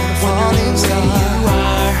 Wondering where you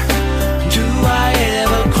are. Do I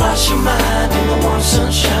ever cross your mind in the warm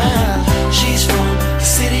sunshine? She's from the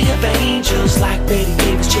city of angels, like Betty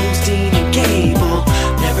Davis, James Dean, and Gable.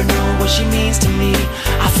 Never know what she means to me.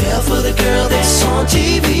 I fell for the girl that's on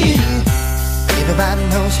TV. Everybody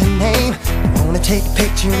knows her name. I wanna take a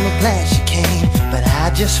picture and I'm glad she came, but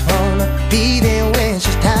I just wanna be there when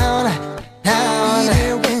she's down. I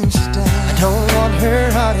don't want her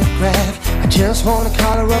autograph. I just wanna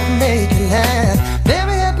call her up and make her laugh.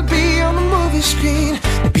 Never had to be on the movie screen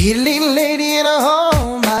to be the leading lady in a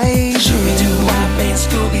home. Scooby-Doo, white man,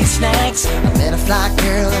 Scooby snacks. I met a fly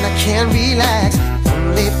girl and I can't relax.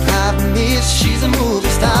 Only problem is she's a movie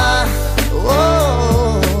star.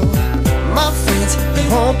 Oh, my friends, they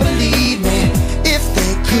won't believe me if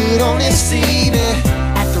they could only see me.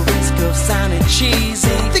 At the risk of sounding cheesy,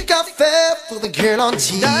 I think I fell for the girl on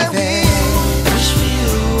TV. Wish for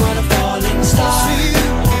you on a falling star.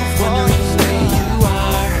 Wondering where you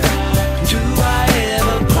are. Do I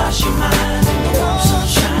ever cross your mind in the warm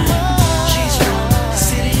sunshine? She's from the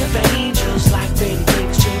city of angels, like Betty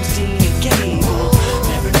Davis, James Dean, and Gable.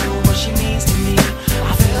 Never know what she means to me.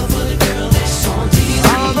 I fell for the girl that's on TV.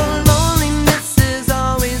 Although loneliness has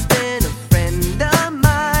always been a friend of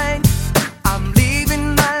mine, I'm leaving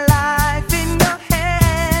my life in your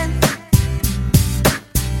hands.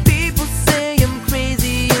 People say I'm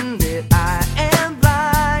crazy and that I am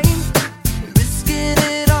blind, risking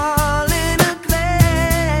it all in a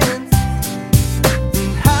glance.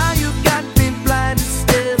 And how you got me blind is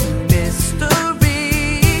still a mystery.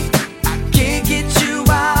 I can't get you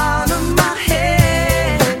out of my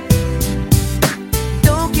head.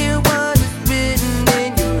 Don't care what is written in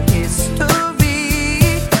your history,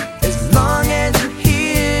 as long as you're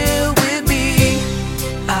here with me.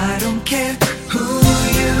 I don't care who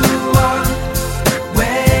you are,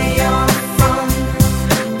 where you're from,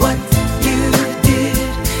 what you did,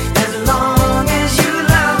 as long as you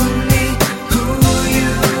love me. Who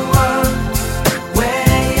you are,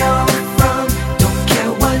 where you're from, don't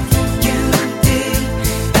care what you did,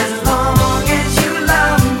 as long as you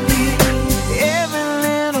love me. Every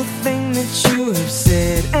little thing that you have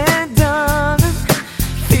said and done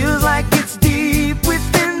feels like it's deep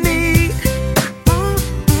within me.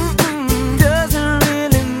 Doesn't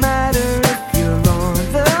really matter if you're on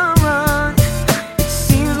the run. It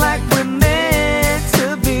seems like we're meant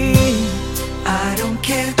to be. I don't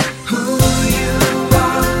care who you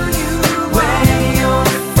are, where you're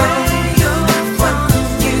from, what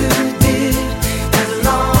you did, as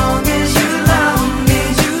long as you love me.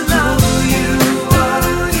 Who you are,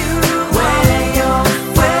 where you're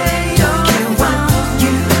from, don't care what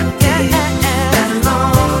you did, as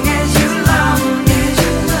long as you love me.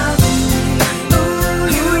 Who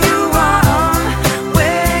you are,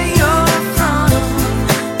 where you're from,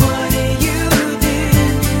 What you did,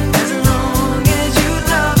 as long as you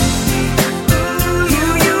love me. who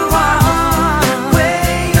you are,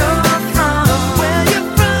 where you're from, where you're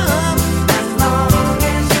from. As long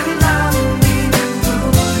as you love me, who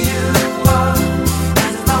you are.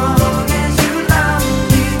 As long as you love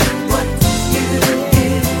me, what you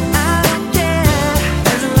did. I don't care.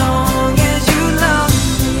 As long as you love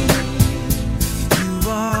me. You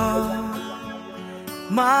are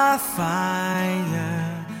my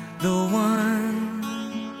fire, the one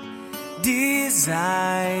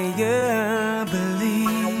desire.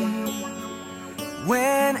 Believe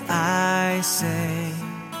when I say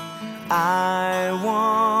I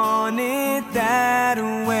want it that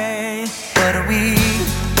way. But we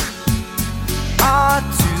are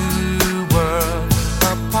two worlds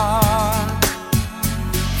apart.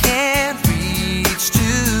 Can't reach to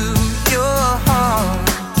your heart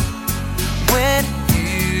when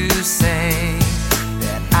you say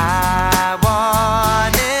that I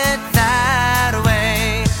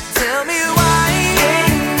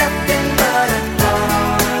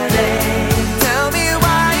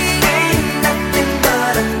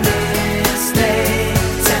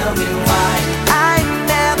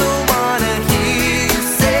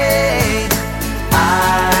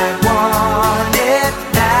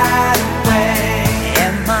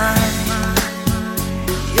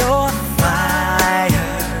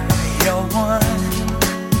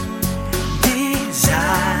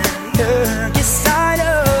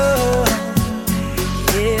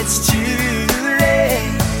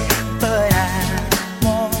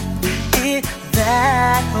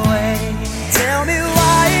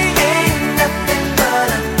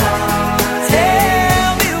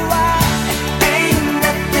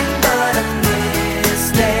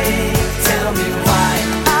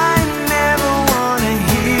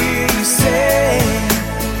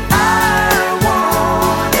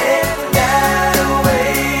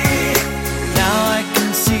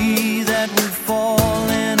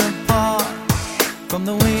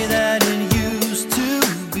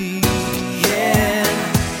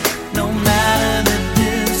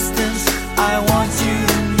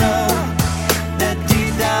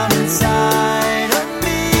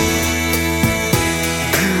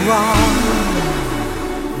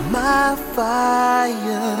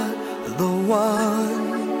fire, the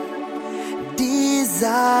one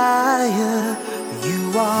desire you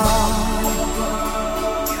are.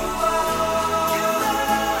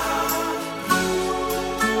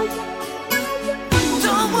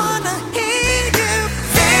 Don't wanna hear you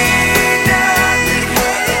say nothing,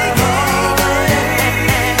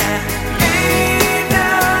 ain't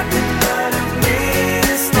nothing but a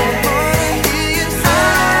mistake. I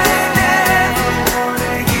never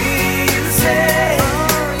wanna hear you say,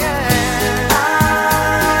 I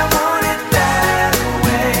want it that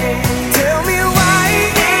way. Tell me why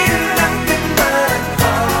ain't nothing but a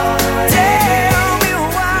heartache. Tell me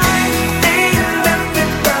why ain't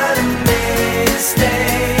nothing but a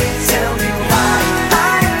mistake. Tell me why I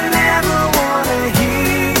never wanna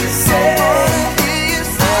hear you say, I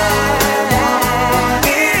want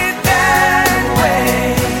it that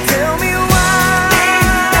way. Tell me why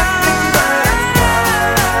ain't nothing but a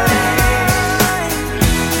heartache.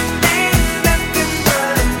 Ain't nothing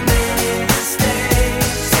but a mistake.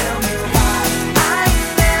 Tell me why I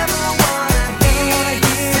never wanna hear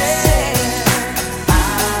you say, I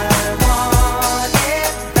want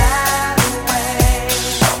it that way.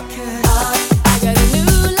 I got a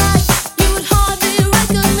new life, you would hardly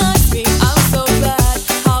recognize me. I'm so bad.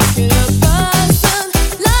 How can a person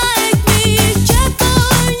like me check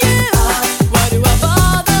on you? Why do I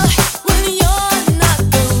bother when you're not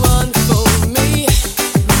the one for me?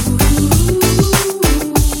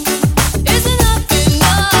 Is enough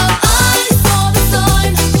enough? I saw the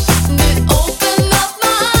sign, and it opened up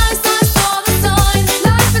my eyes. I saw the sign.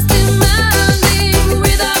 Life is demanding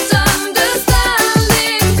without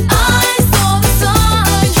understanding. I saw the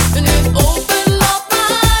sign, and it opened up my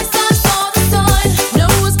eyes. I saw the sign. No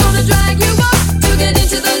one's gonna drag you up to get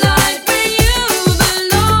into the light where you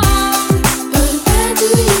belong. But where do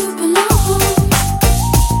you belong?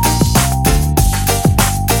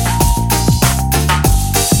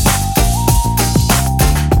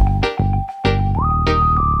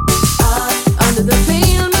 Under the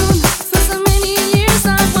pale moon, for so many years I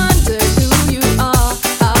wondered who you are.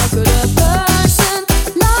 How could a person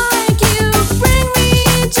like you bring me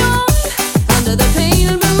joy? Under the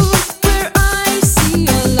pale moon, where I see a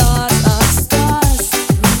lot of stars.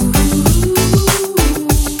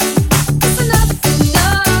 It's enough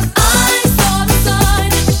enough. I saw the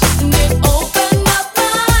sign, and it opened up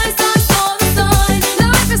my eyes. I saw the sign.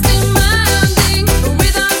 Life is demanding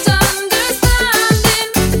without understanding.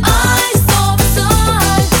 I saw the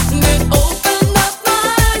sign, and it opened up my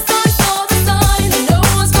eyes. I saw the sign. No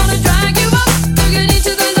one's gonna drag you up to get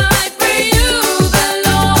into the light where you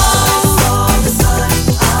belong. I saw the sign.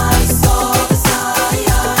 I saw the sign. I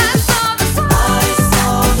saw the sign. I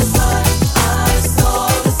saw the sign. I saw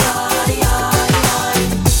the sign.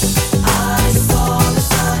 I saw the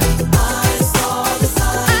sign. I saw the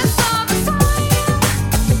sign. I saw the sign.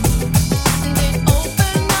 And it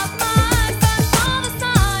opened up my eyes. I saw the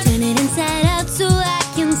sign. Turn it inside out so I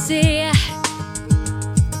can see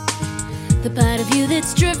the part of you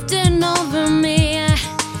that's drifting over me.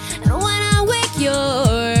 And when I wake,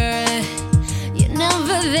 you're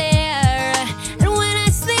never there. And when I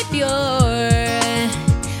sleep, you're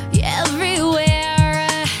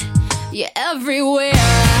everywhere. You're everywhere.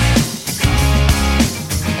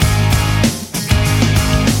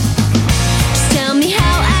 Just tell me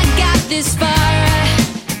how I got this far.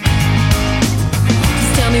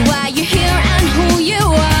 Just tell me why you're here and who you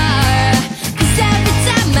are. 'Cause every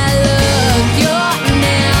time I look, you're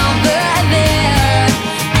never there.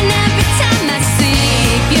 And every time I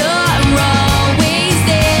sleep, you're always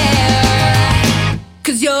there.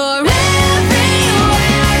 'Cause you're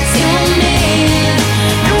everywhere to me.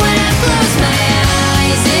 And when I close my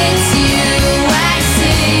eyes, it's you I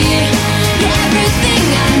see. You're everything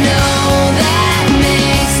I know that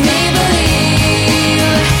makes me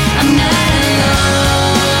believe I'm not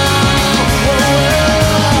alone.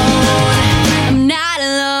 I'm not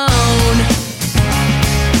alone.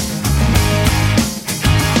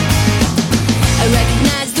 I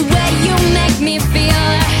recognize the way you make me feel.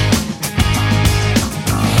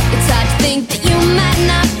 It's hard to think that you might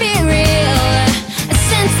not be real. I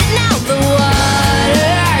sense it now, the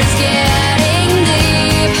water's getting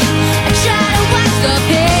deep. I try to watch the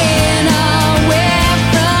pain away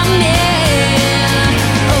from me,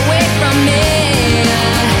 away from me.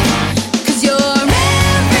 'Cause you're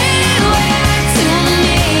everywhere to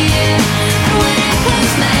me. And when I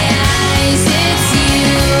close my eyes, it's you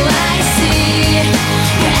I see.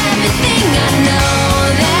 You're everything I know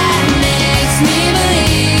that makes me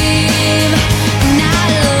believe I'm not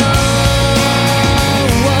alone.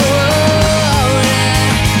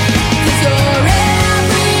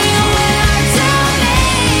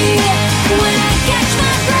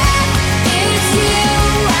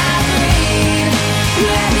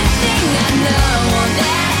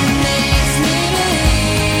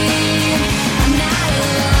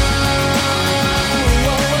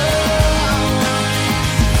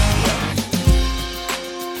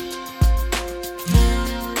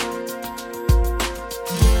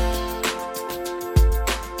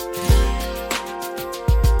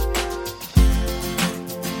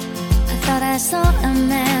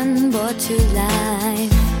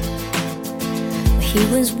 He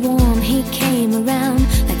was warm, he came around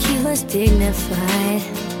like he was dignified.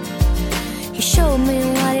 He showed me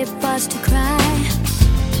what it was to cry.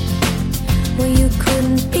 Well, you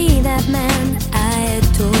couldn't be that man I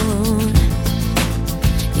adored.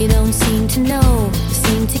 You don't seem to know,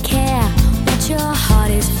 seem to care what your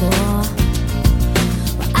heart is for.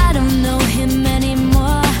 Well, I don't know him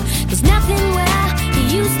anymore. There's nothing where he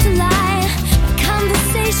used to lie. My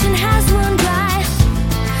conversation has run dry.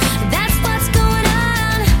 That's what's going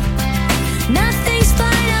on. Nothing's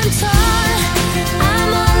fine, I'm torn.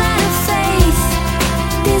 I'm all out of faith.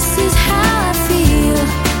 This is how I feel.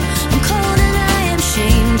 I'm cold and I am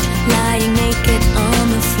shamed, lying naked on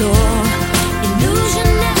the floor. Illusion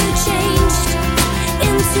never changed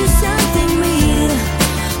into something real.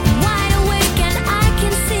 I'm wide awake and I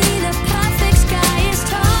can see the perfect sky is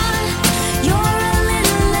torn. You're a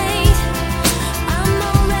little late, I'm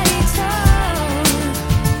already torn.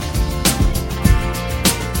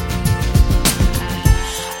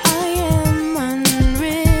 I am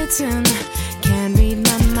unwritten, can't read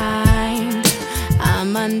my mind.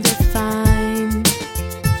 I'm undefined.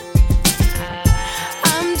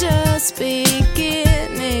 I'm just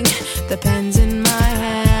beginning, the pen's in my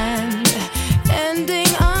hand, ending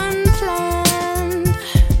unplanned.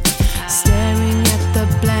 Staring at the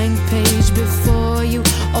blank page before you,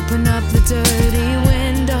 open up the dirty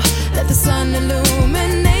window, let the sun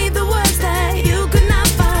illuminate the words that you could not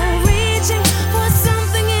find. Reaching for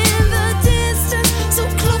something in the distance, so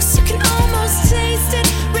close you can almost taste it.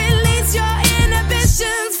 Release your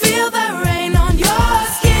inhibitions, feel the rain on your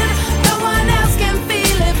skin. No one else can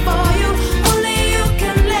feel it for you, only you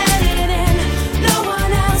can let it in. No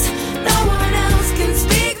one else can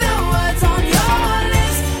speak the words on your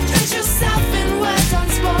lips. Drench yourself in words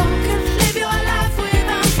unspoken, live your life with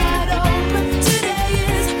arms wide open. Today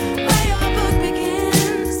is where your book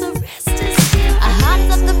begins, the rest is still. I hopped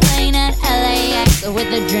off the plane at LAX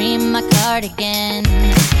with a dream, my cardigan.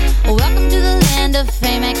 Welcome to the land of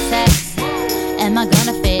fame excess. Am I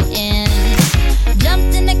gonna fit in?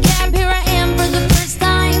 Jumped in the cab, here I am for the first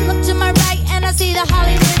time. Look to my right and I see the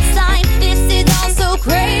Hollywood sign. This is all so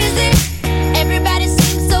crazy. Everybody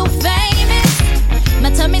seems so famous.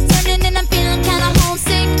 My tummy's turning and I'm feeling kinda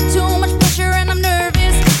homesick. Too much pressure and I'm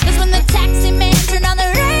nervous. That's when the taxi man turned on the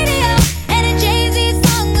radio and a Jay-Z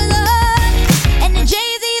song was on. And the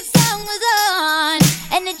Jay-Z song was on.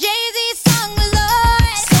 And the Jay-Z song was on.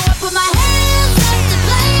 So I put my hands up to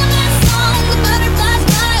play my song. The butterflies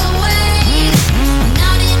fly away.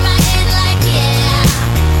 Nodding in my head like yeah,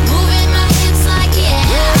 moving my hips like yeah.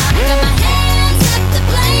 Got my hands up to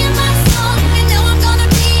play my song. You know I'm gonna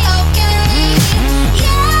be okay.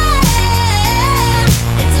 Yeah,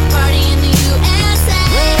 it's a party in the USA.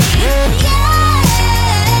 Yeah,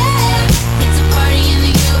 it's a party in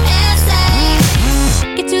the USA.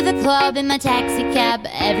 Get to the club in my taxi cab.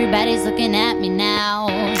 Everybody's looking at me now.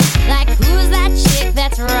 Like, who's that chick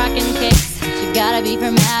that's rocking kicks? She gotta be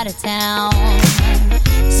from out of town.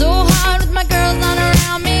 So hard with my girls not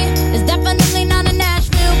around me. It's definitely not a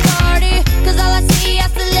Nashville party, 'cause all I see are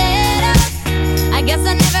stilettos. I guess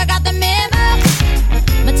I never got the memo.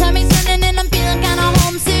 My tummy's turning and I'm feeling kinda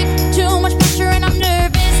homesick. Too much pressure and I'm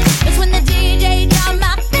nervous. That's when the DJ dropped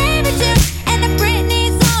my favorite tune. And the Britney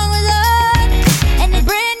song was on. And the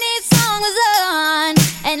Britney song was on.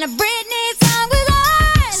 And the Britney song was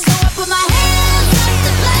on. So I put my hands up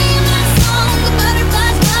to play my song. The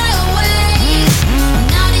butterflies fly away.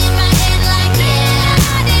 Nodding in my head like yeah,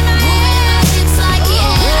 moving my hips like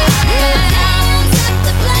yeah. Got my hands up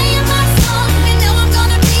to play my song. You know I'm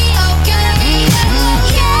gonna be okay.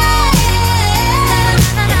 Yeah,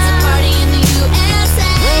 it's a party in the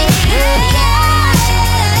USA. Yeah,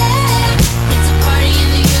 it's a party in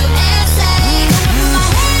the USA. I put my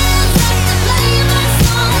hands up to play my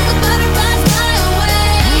song. The butterflies fly away.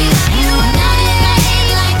 Nodding in my head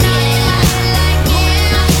like yeah, moving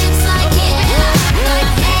my hips like yeah. Got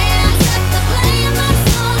my hands up to play my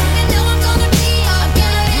song. You know I'm gonna be okay.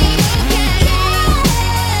 Yeah,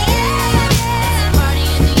 it's a party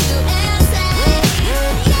in the USA.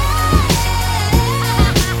 Yeah,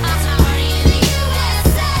 it's a party in the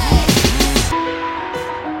USA.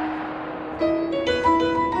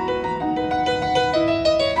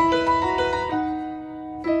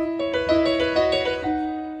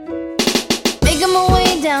 Making my way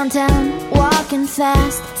downtown, walking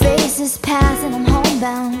fast, faces pass and I'm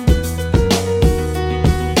homebound.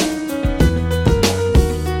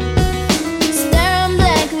 Staring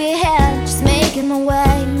blankly ahead, just making my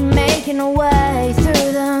way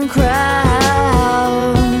through the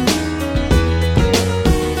crowd.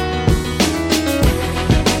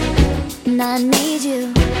 And I need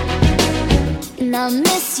you, and I'll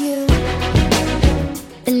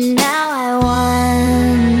And now I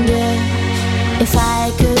wonder if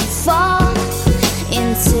I could fall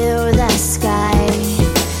into the sky.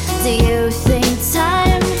 Do you think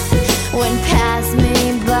time went past me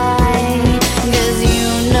by? 'Cause you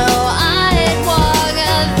know I'd walk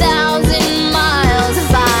 1,000 miles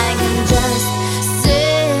if I could just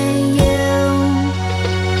see you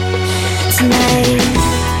tonight.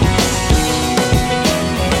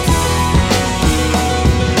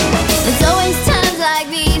 There's always times like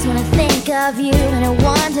these when I think of you, and I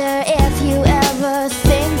wonder if you ever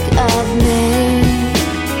think of me.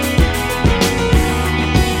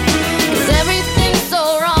 'Cause everything's so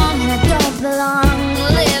wrong and I don't belong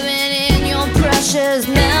living in your precious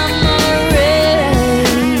memory.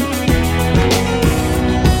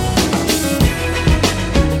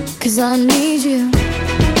 'Cause I need you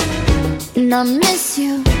and I miss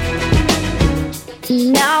you.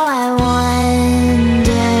 Now I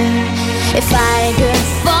wonder if I could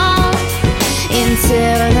fall into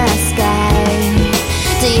the sky.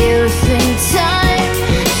 Do you think time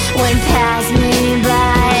went past me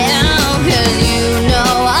by? Oh, 'cause you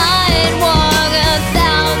know I'd walk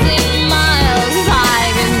 1,000 miles if I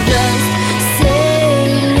could just see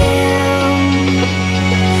you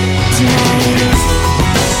tonight.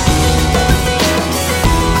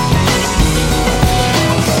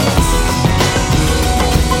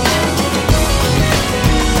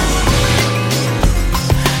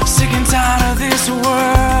 Sick and tired of this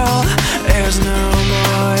world. There's no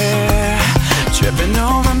more air. Tripping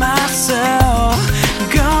over myself.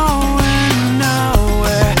 Going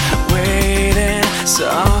nowhere. Waiting,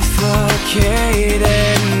 suffocated.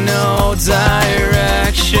 No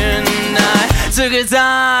direction. I took a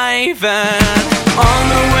dive and on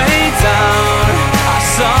the way down I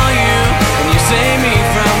saw you and you saved me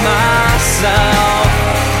from myself.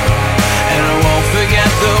 And I won't forget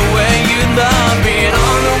the way you loved me. And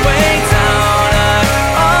on the way down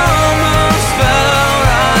I almost fell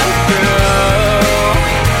right through,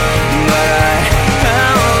 but I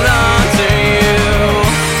held on to you.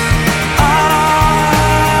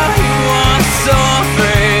 Oh, you were so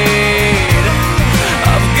afraid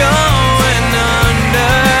of going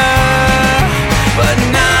under, but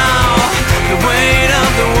now the weight of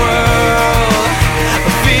the world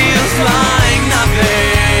feels like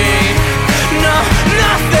nothing. No,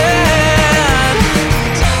 nothing.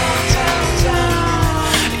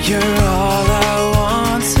 You're all I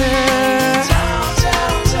wanted.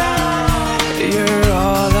 You're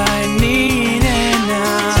all I needed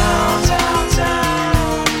now.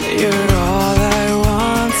 You're all I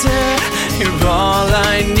wanted. You're all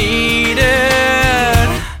I needed.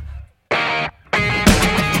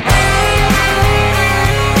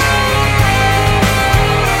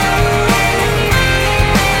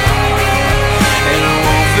 And I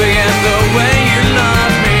won't forget the way you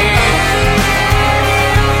love me.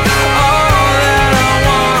 All that I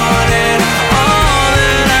wanted, all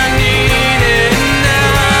that I needed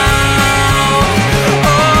now.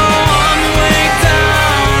 Oh, on the way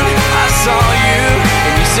down, I saw you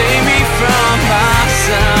and you saved me from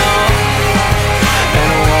myself. And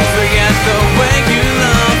I won't forget the way you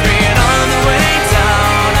love me. And on the way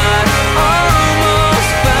down, I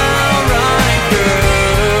almost fell right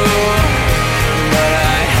through, but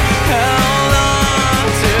I held on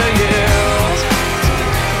to you.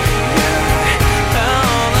 Yeah, I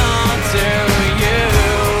held on to you.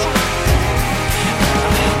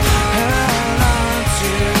 I held on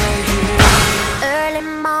to you. Early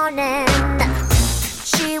morning,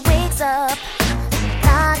 she wakes up,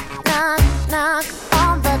 knock, knock, knock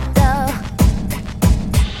on the door.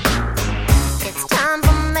 It's time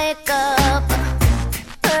for makeup,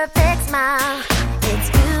 perfect smile. It's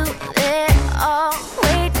you they're all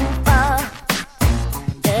waiting for.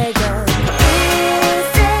 They go,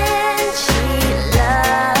 isn't she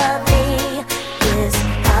lovely? This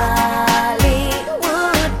Hollywood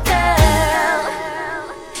girl.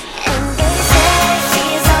 And they say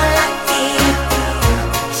she's so lucky,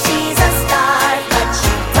 she's a star.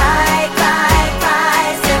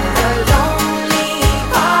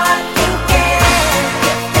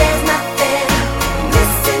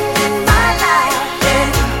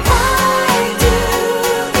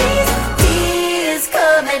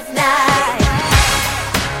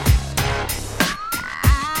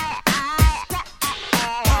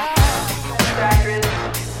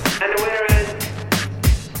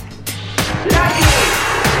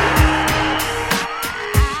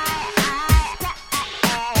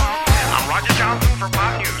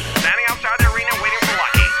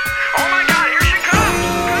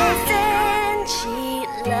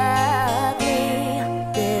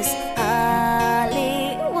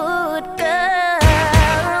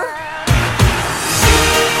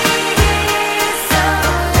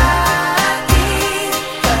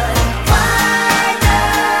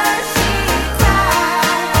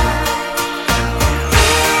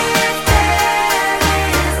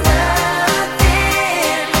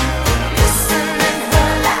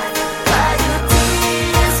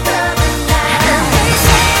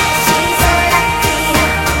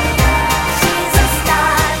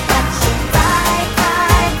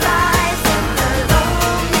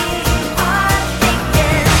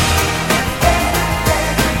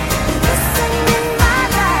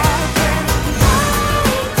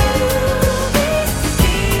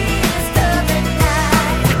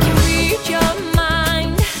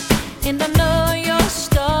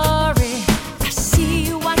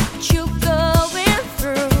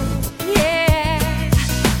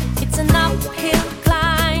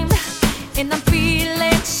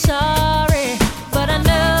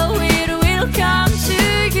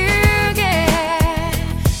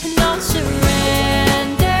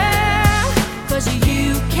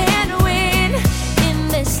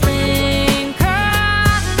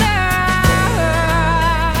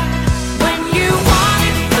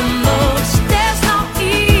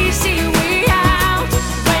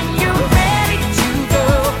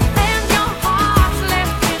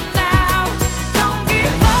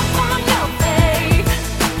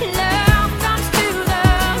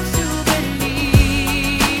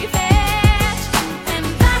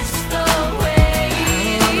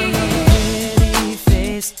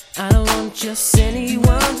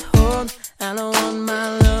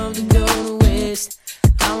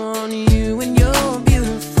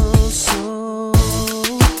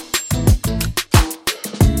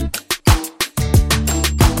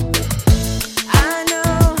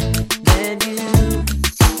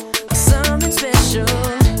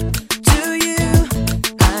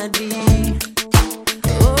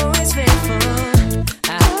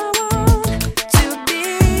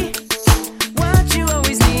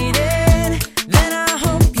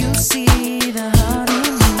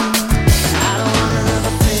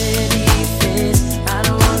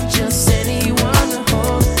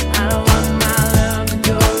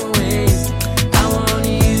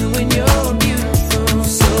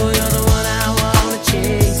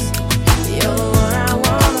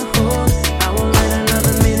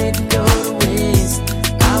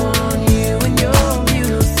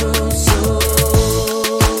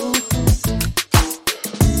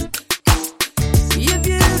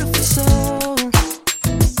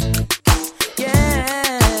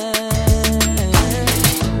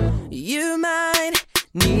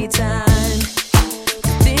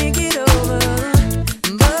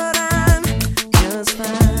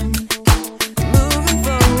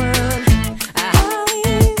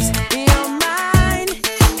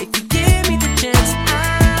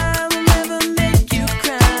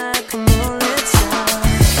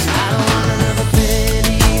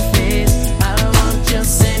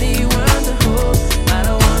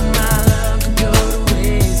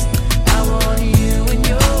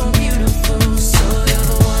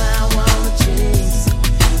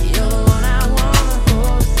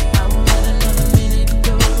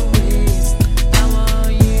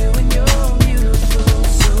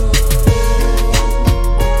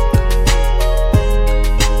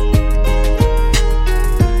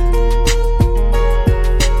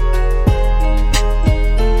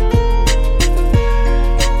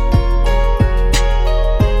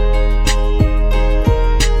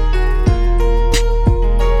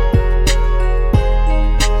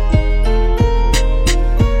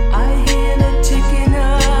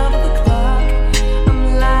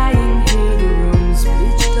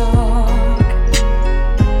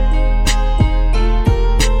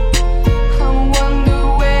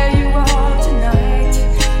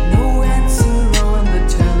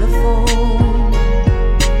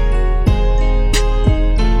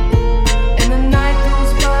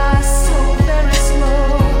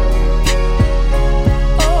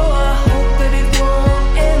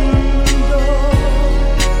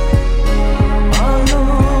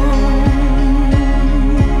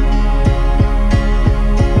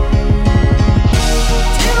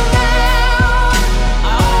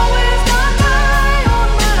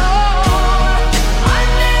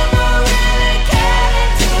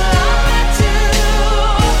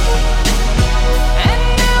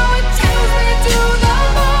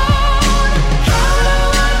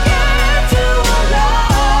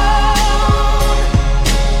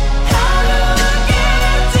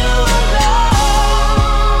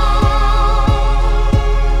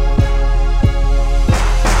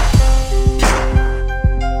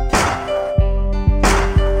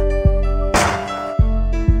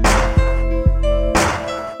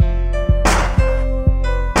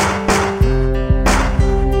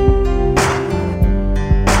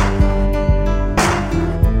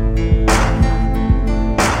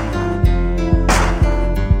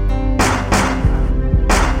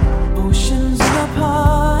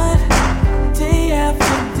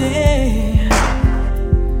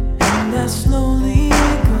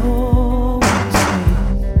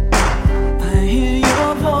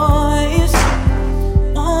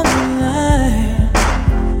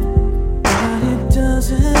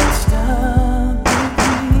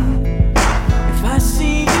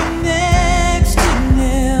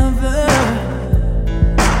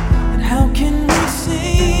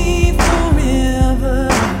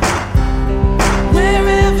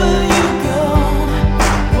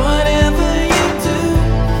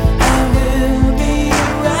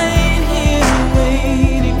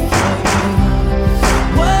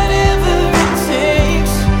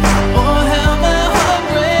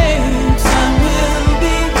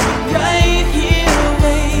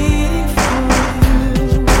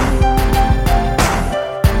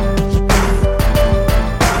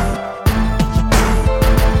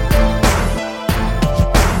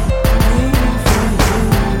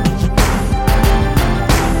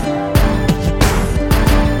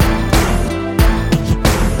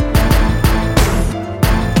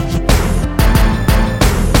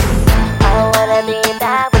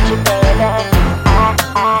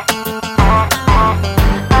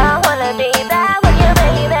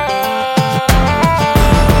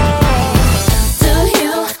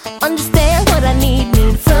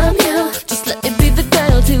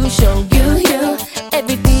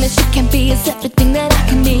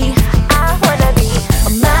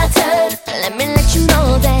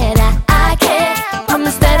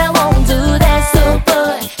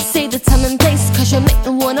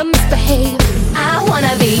 misbehave. I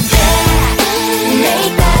wanna be bad,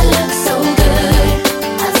 make that look so good.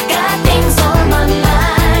 I've got things on my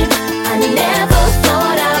mind I never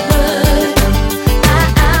thought I would.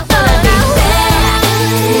 I wanna be bad,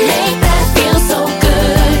 make that feel so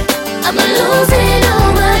good. I'm losing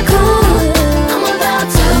all my cool. I'm about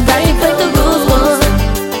to break the rules.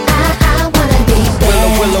 I wanna be bad.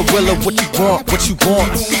 Willa, what you want? What you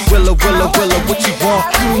want? Willa, what you want?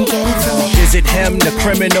 Come get it from me. Is it him, the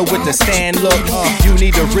criminal with the stand look? You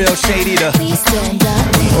need a real shady to. Please stand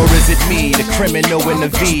up. Or is it me, the criminal in the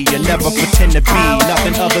V? You never pretend to be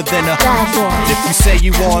nothing other than a. Bad boy. If you say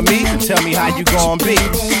you want me, tell me how you gon' be.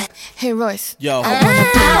 Hey Royce. Yo. I wanna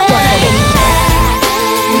be bad,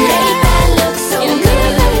 make that look so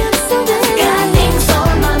good. I've got things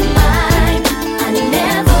on my mind I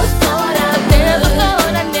never thought I would.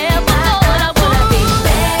 I wanna be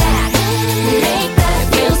bad, make that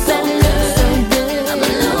feel so good. I'm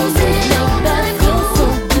losing all my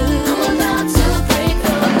cool. I'm about to break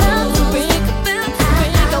the rules.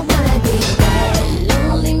 I wanna be bad.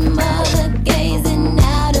 Lonely mother gazing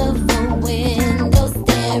out of the window,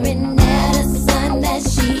 staring at a sun that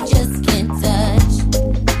she just can't touch.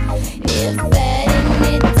 If at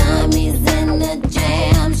any time he's in a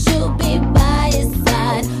jam, she'll be by his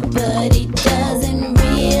side, but he doesn't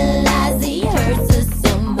realize he hurts her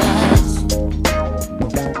so much.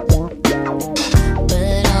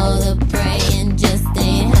 But all the praying just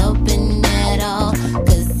ain't helping at all,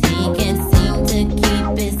 'cause he can't seem to keep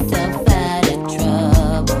himself out of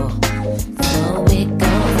trouble. So he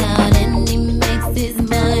goes out and he makes his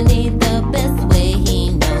money the best way he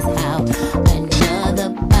knows how. Another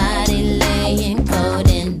body laying cold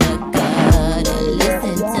in the gutter.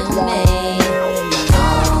 Listen to me.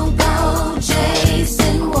 Don't go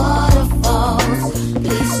chasing waterfalls.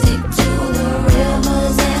 Please stick to the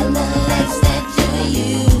rivers and the lakes that you're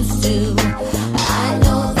used to. I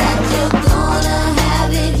know that you're gonna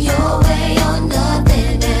have it your way or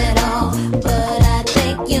nothing at all, but I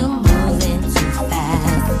think you're moving too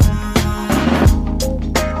fast.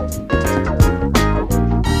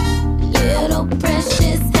 Little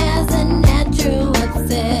Precious has a natural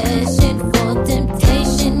obsession for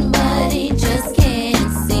temptation, but he just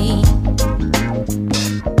can't see.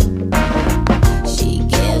 She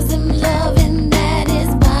gives him loving that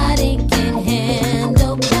his body can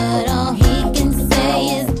handle, but all he can say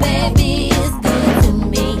is, baby, it's good to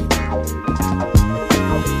me.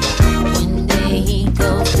 One day he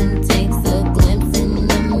goes and takes a glimpse in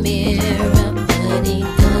the mirror, but he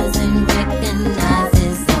doesn't recognize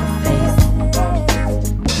his own face.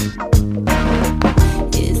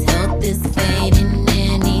 His health is fading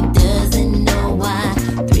and he doesn't know why.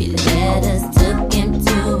 3 letters took him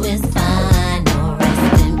to his final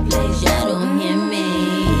resting place. You don't hear me.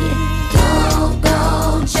 Don't go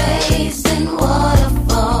chasing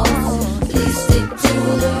waterfalls. Please stick to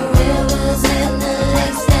the rivers and the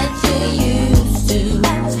lakes that you're used to.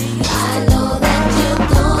 I know that you're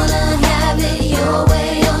gonna have it your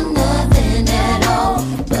way or nothing at all,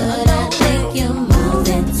 but I think you're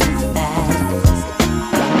moving too fast.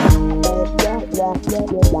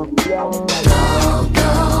 Don't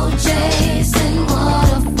go chasing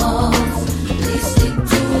waterfalls. Please stick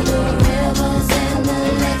to the rivers and the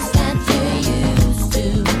lakes that you're used to.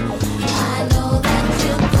 I know that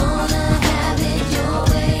you're gonna have it your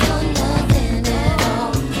way or nothing at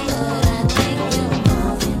all, but I think you're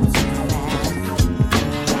moving too fast.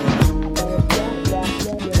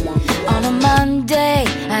 On a Monday,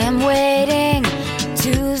 I am waiting.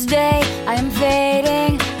 Tuesday, I am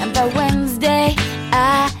fading. And by Wednesday,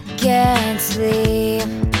 I can't sleep.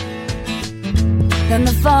 Then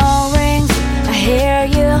the phone rings, I hear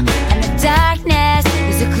you, and the darkness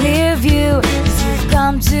is a clear view, 'cause you've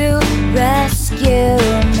come to rescue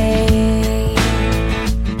me.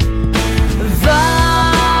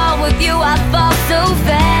 Fall with you, I fall so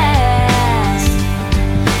fast.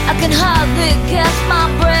 I can hardly catch my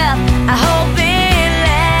breath. I hope it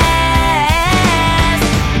lasts.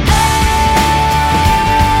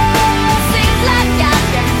 Oh, seems like I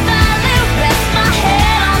can finally rest my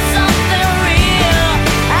head on something real.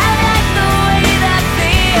 I like the way that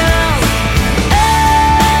feels.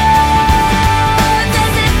 Oh, it's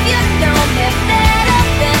as if you know me better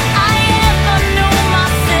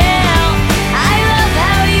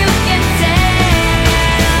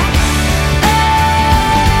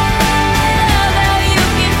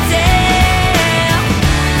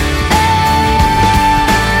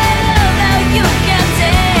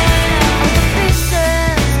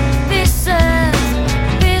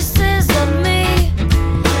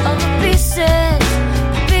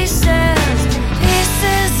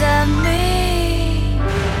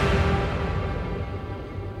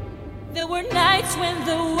nights when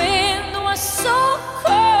the wind was so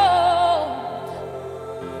cold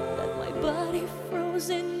that my body froze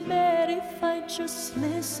in bed if I just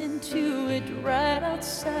listened to it right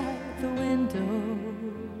outside the window.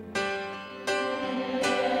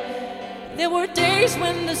 There were days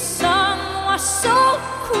when the sun was so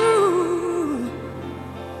cruel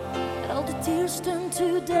that all the tears turned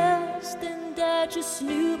to dust, and I just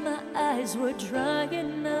knew my eyes were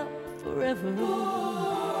drying up forever.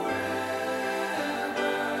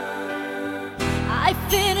 I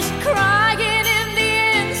finished crying in the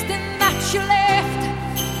instant that you left,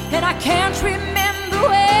 and I can't remember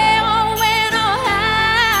where or when or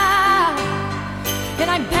how, and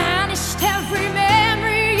I banished every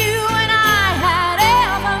memory you and I had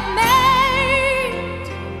ever made.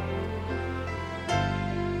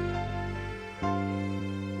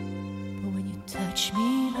 But when you touch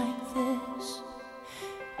me like this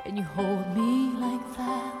and you hold me like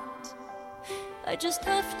that, I just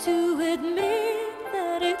have to admit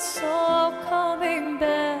that it's all coming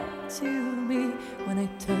back to me. When I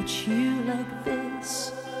touch you like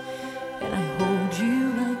this and I hold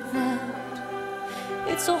you like that,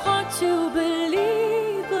 it's so hard to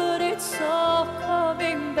believe, but it's all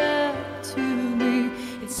coming back to me.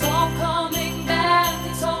 It's all coming back,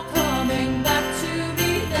 it's all coming back to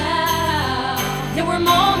me now. There were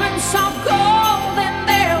moments of gold and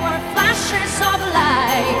there were flashes of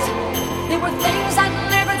light. There were things I'd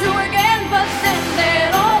never do again, but then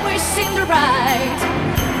they'd always seem right.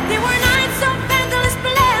 There were nights of endless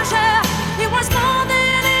pleasure. It was more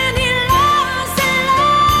than any loss in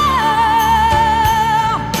love.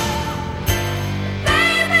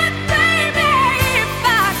 Baby, baby, if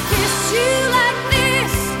I kiss you like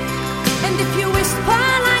this, and if you whisper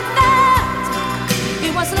like that,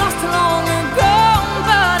 it was lost long ago,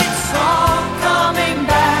 but it's all coming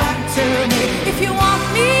back to me. If you want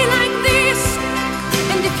me like this,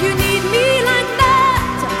 and if you need me like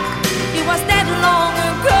that, it was dead long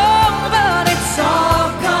ago, but it's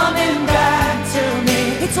all coming back to me.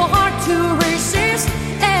 It's so hard to resist,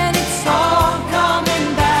 and it's all coming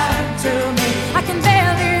back to me. I can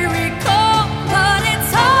barely recall, but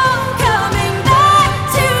it's all coming back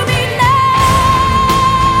to me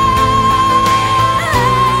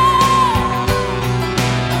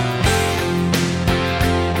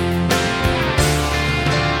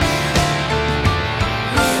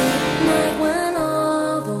Night when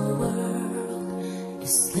all the world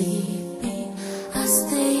is sleeping, I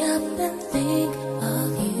stay up and think of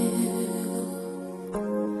you.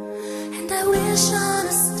 And I wish on a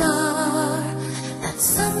star that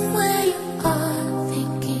somewhere you are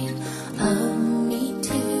thinking of me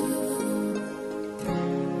too.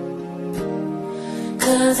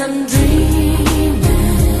 'Cause I'm dreaming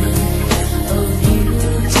of you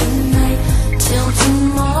tonight till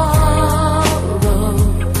tomorrow.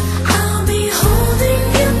 I'll be holding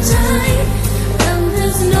you tight, and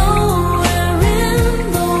there's nowhere in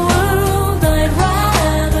the world I'd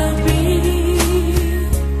rather be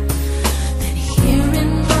than here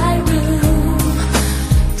in my room,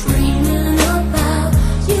 dreaming about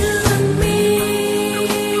you and me.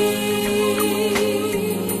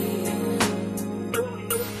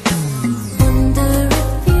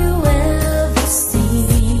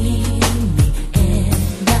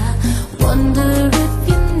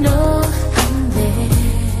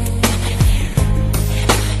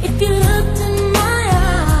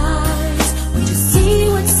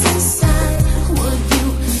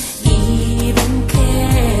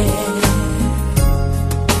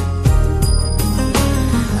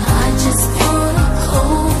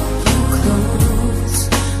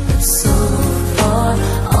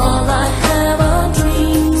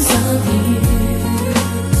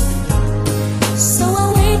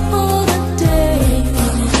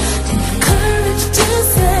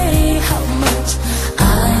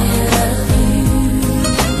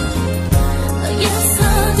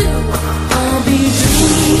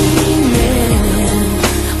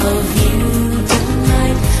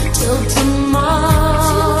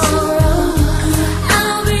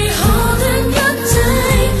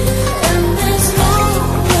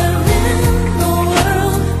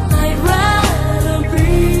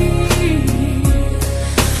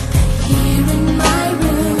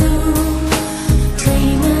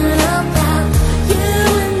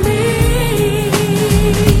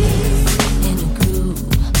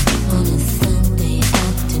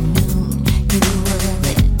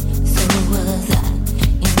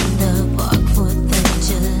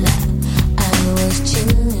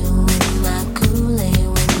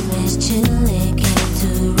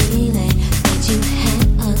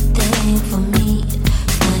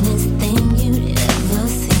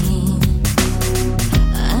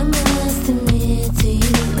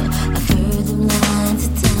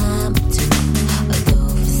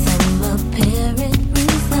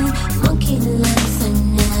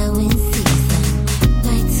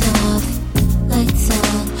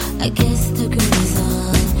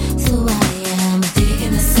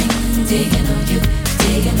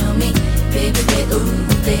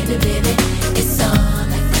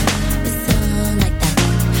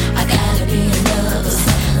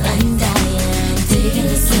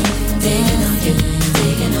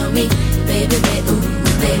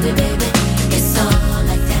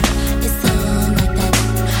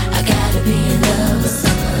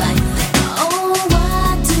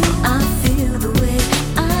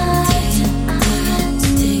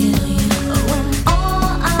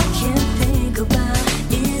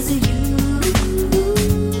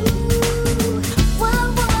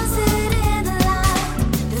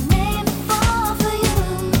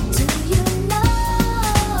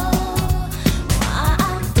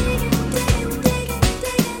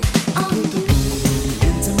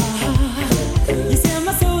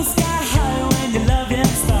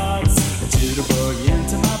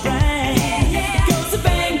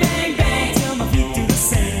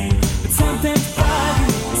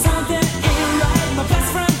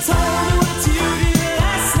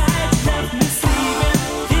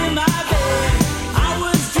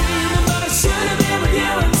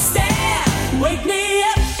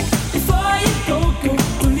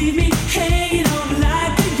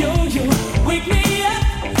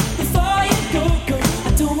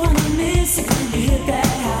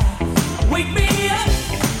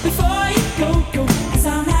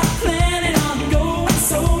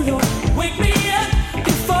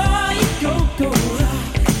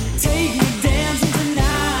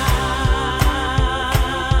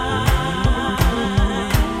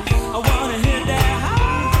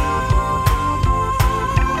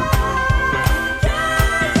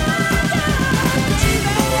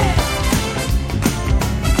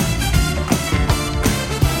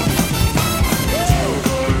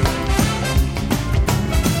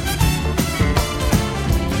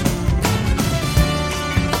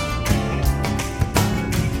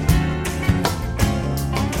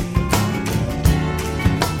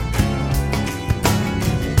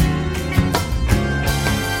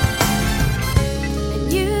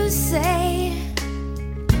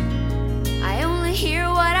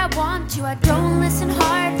 I don't listen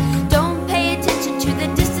hard. Don't pay attention to the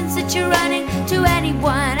distance that you're running to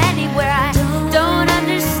anyone, anywhere. I don't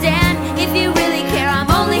understand if you really care. I'm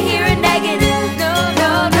only hearing negative. No,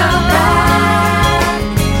 no, no.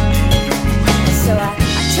 So I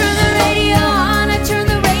turn the radio on, I turn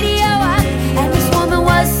the radio on, and this woman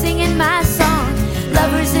was singing my song.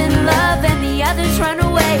 Lover's in love and the others run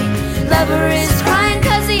away. Lover is crying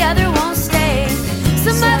cause the other won't stay.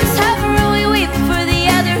 Some of us hover and we weep for the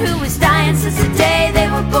other who was dying since the day they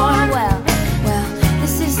were born. Well,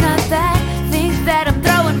 this is not that thing that I'm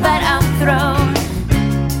throwing, but I'm thrown.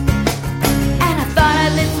 And I thought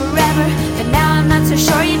I'd live forever, but now I'm not so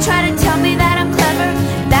sure. You try to tell me that I'm clever,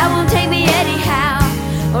 that won't take me anyhow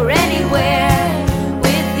or anywhere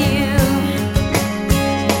with you.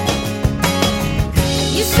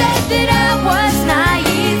 You said that I was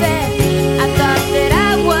naive, I thought that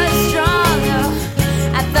I was strong. Oh,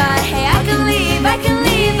 I thought, hey, I can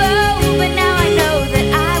leave, oh, but now I know that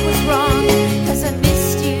I was wrong, cause I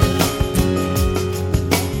missed you.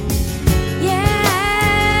 Yeah,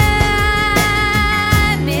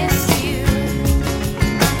 I missed you.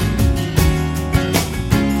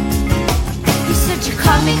 You said you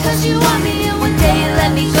called me cause you want me, and one day you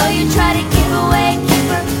let me go. You try to give away a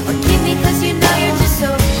keeper, or keep me cause you know you're just so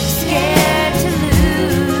scared to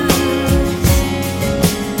lose.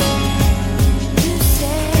 You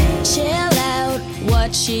said, Chill out,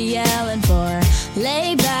 what you yelling for?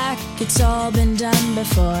 Lay back, it's all been done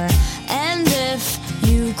before. And if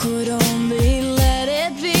you could only let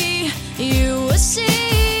it be, you would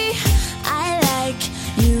see I like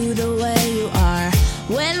you the way you are.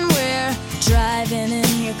 When we're driving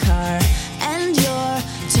in your car and you're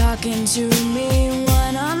talking to me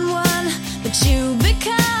one-on-one, but you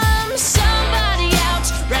become somebody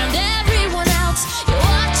else round everyone else. You're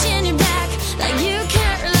watching your back like you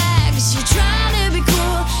can't relax. You're trying to be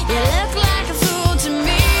cool, you look like a fool to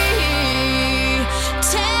me.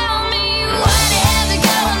 Tell me why do you have to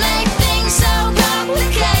go and make things so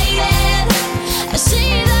complicated? I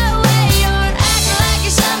see the way you're acting like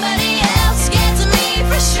you're somebody else, gets me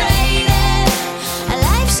frustrated.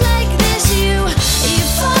 Life's like this, you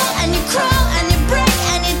fall and you crawl and you break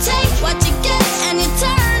and you take what you get and you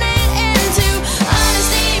turn it into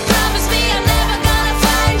honesty. Promise me I'm never gonna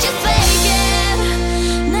find you faking.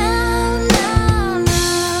 No, no, no.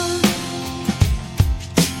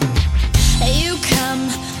 You come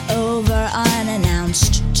over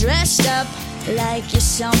unannounced, dressed up like you're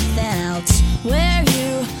something else. Where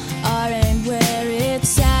you are and where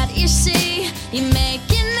it's at, you see, you're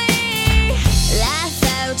making me laugh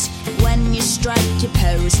out when you strike your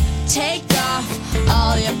pose. Take off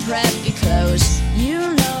all your preppy clothes.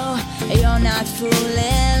 You know you're not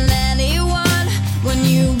fooling anyone when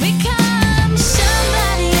you become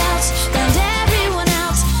somebody else round everyone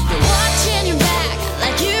else. You're watching your back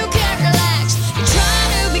like you can't relax. You're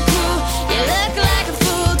trying to be cool, you look like a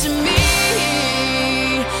fool to me.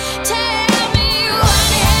 Tell me why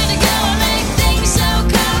do you have to go and make things so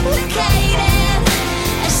complicated?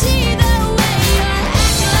 I see the way you're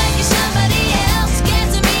acting like you're somebody else,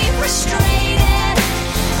 gets me frustrated.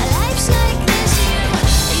 Life's like this,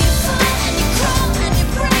 you fall and you crawl and you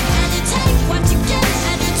break and you take what you get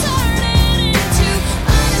and you turn it into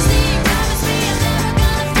honesty. Promise me I'm never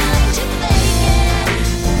gonna find you faking.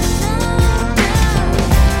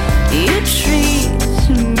 you treat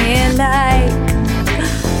me like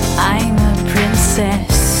I'm a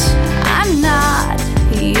princess. I'm not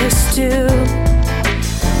used to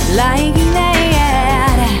liking that.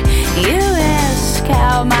 You ask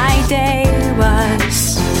how my day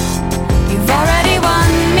was. You've already won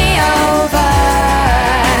me over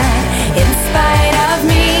in spite of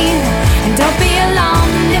me. And don't be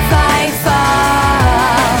alarmed if I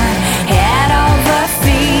fall head over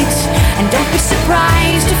feet. And don't be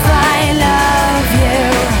surprised if I love you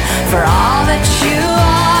for all that you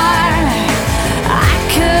are. I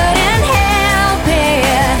couldn't help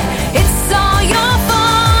it, it's all your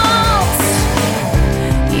fault.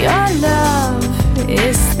 Your love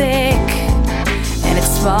is thick and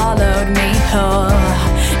it's swallowed me whole.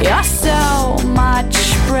 You're so much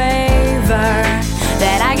braver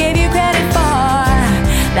than I gave you credit for.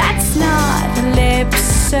 That's not lip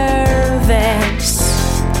service.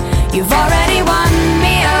 You've already won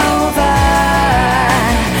me over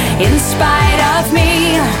in spite of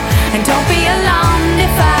me. And don't be alarmed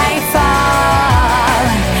if I fall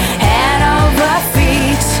head over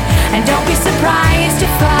feet. And don't be surprised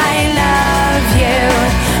if I love you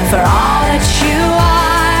for all that you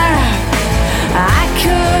are. I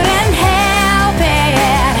couldn't help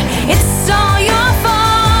it, it's all your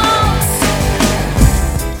fault.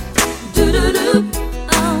 Do-do-do,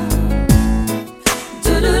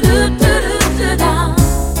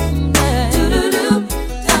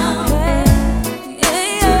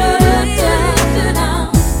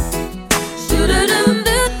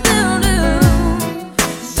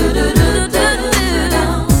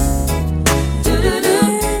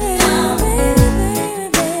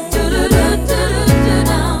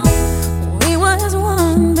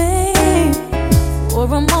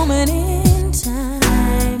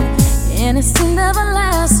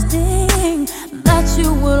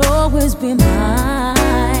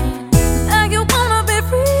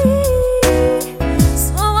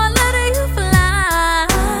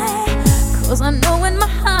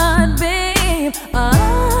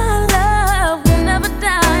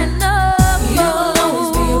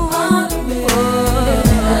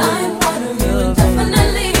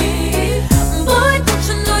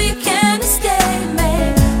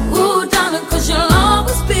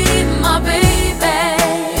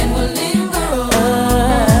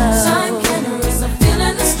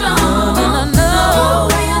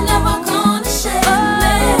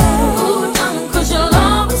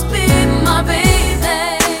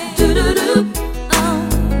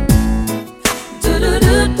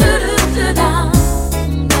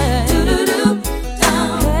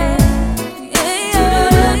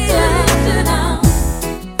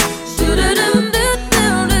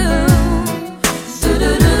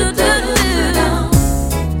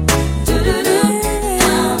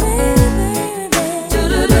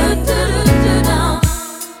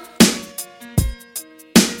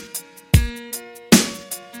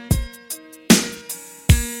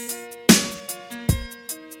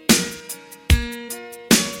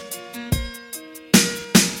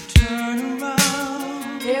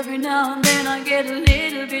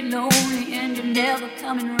 be lonely and you're never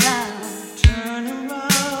coming round. Turn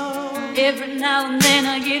around. Every now and then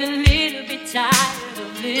I get a little bit tired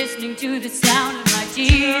of listening to the sound of my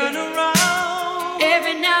tears. Turn around.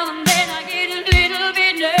 Every now and then I get a little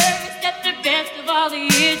bit nervous that the best of all the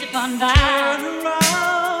years have gone by. Turn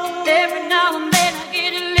around. Every now and then I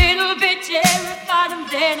get a little bit terrified, and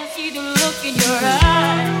then I see the look in your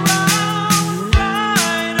eyes.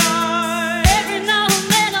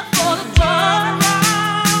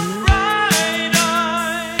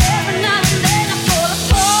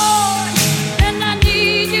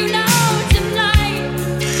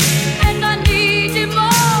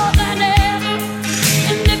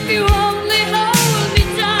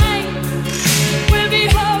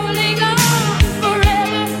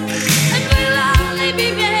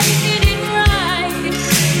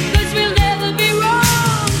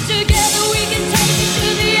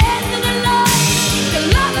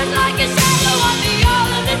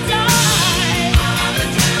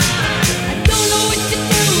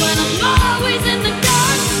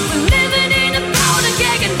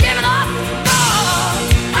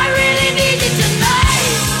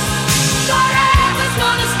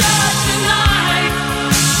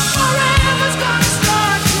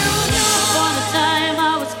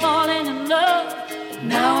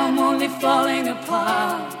 Falling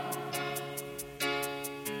apart.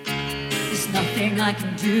 There's nothing I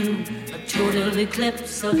can do, a total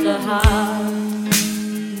eclipse of the heart.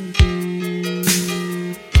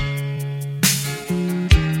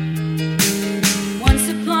 Once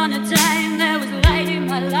upon a time there was light in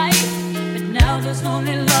my life, but now there's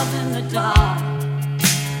only love in the dark.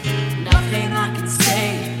 Nothing I can say,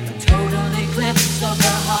 a total eclipse of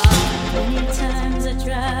the heart. Many times I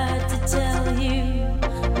tried to tell you,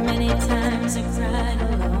 many times I cried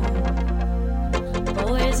alone.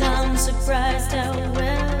 Always I'm surprised how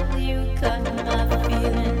well you cut my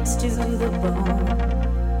feelings to the bone.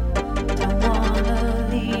 Don't wanna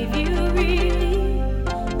leave you really,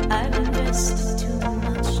 I've invested too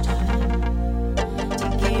much time to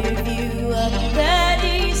give you up that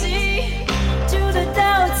easy to the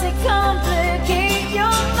doubts that complicate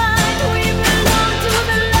your mind. We belong to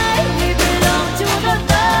the light, we belong to the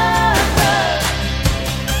dark.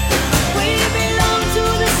 We belong to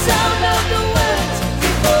the sound of the words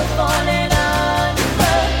before falling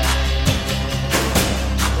under.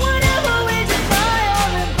 Whatever we defy or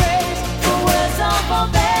embrace, for worse or for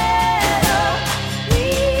better, we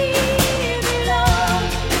belong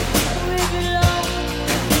together.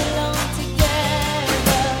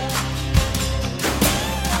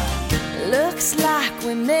 Looks like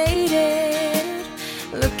we made it.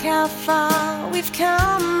 Look how far we've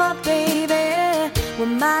come, my baby. We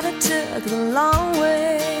might have took the long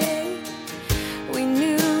way. We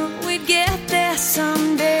knew we'd get there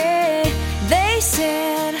someday. They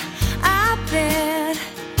said, I bet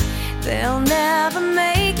they'll never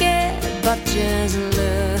make it, but just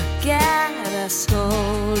look at us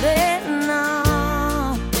holding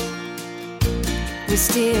on. We're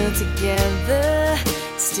still together,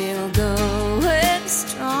 still going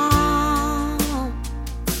strong.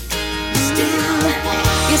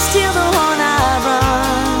 You're still the one I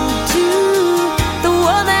run to, the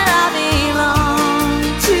one that I belong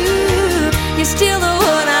to. You're still the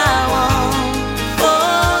one I want for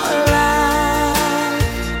life.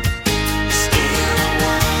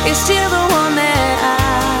 You're still the one that I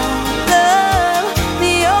love,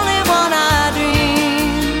 the only one I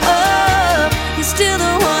dream of. You're still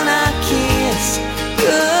the one I kiss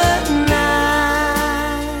goodnight.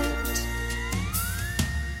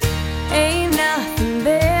 Ain't nothing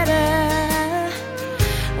better.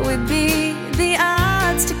 We'd be the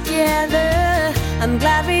odds together. I'm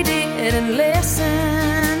glad we didn't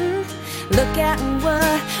listen. Look at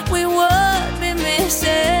what we would be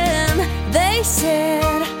missing. They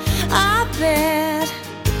said, I bet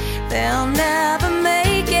they'll never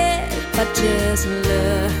make it, but just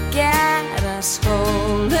look at us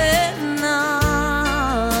holding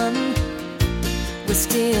on. We're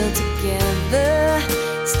still together,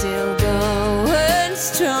 still going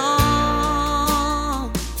strong.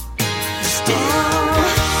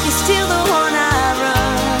 You're still the one I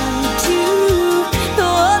run to, the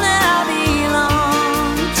one that I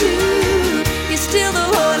belong to. You're still the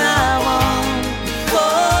one I want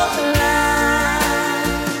for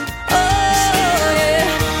life. Oh yeah,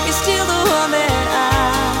 you're still the one that I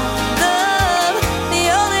love, the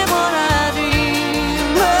only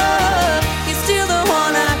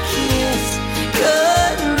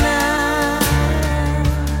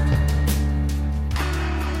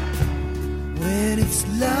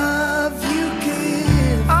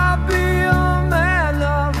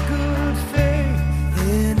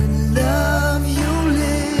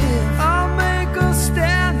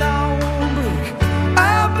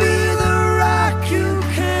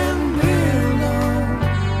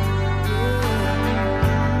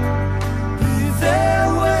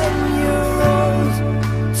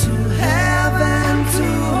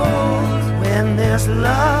there's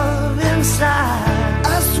love inside,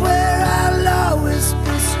 I swear I'll always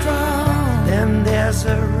be strong. then there's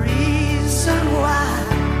a reason why.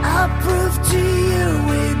 I'll prove to you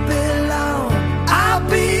we belong. I'll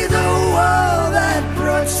be the wall that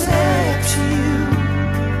protects you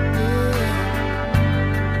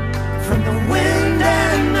From the wind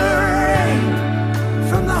and the rain,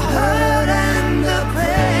 from the hurt and the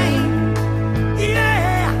pain.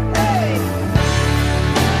 Yeah, hey.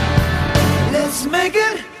 Let's make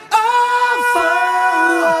it all for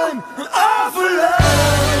one, all for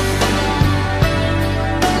love.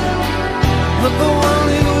 Let the one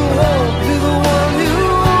you hold be the one you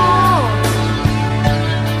want,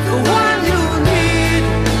 the one you need.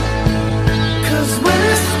 'Cause when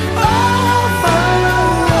it's all for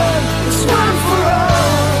one, it's one for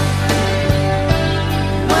all.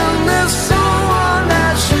 When there's someone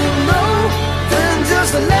that you know, then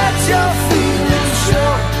just let your feelings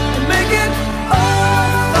show and make it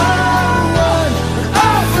all for one,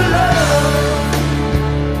 all for love.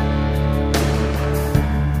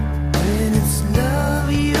 When it's love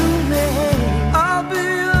you make, I'll be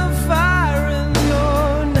the fire in your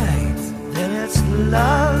night. Then it's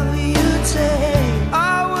love you take,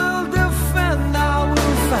 I will defend, I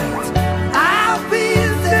will fight. I'll be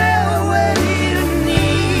there when you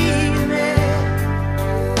need me.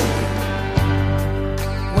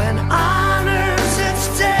 When honor's at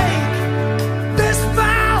stake, this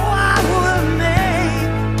vow I will make.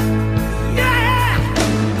 Yeah,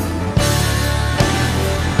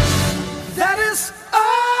 that is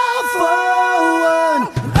all for one,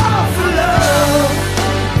 all for love.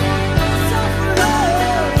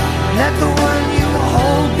 Let the one you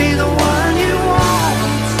hold be the one you want,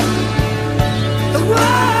 the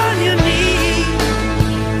one you need.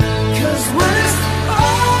 'Cause when it's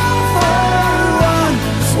all for one,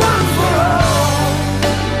 it's one for all.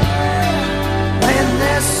 When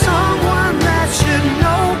there's someone that you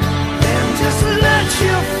know, then just let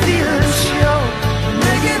your feelings show.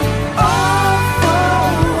 Make it all for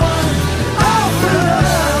one, all for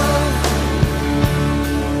love.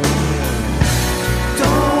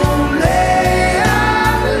 Don't lay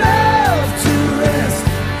our love to rest,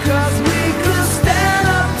 'cause we could stand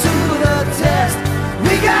up to the test.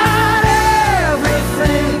 We got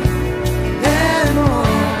everything and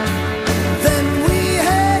more than we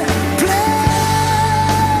had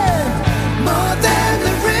planned. More than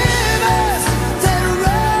the rivers that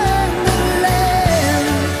run the land.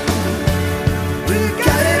 We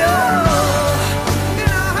got it all in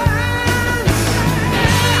our hands.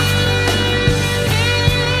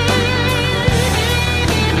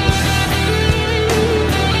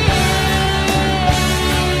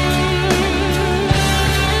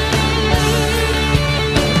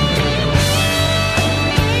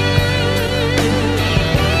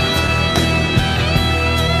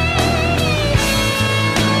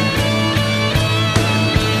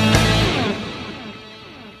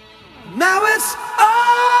 Now it's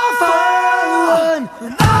all for one,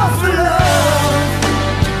 all for love.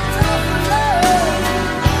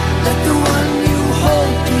 Let the one you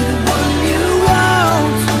hold be the one you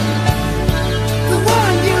want, the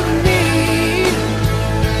one you need.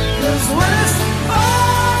 'Cause when it's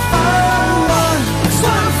all for one, it's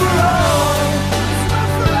one for all.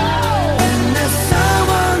 When there's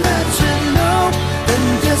someone that you know, then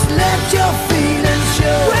just let your feelings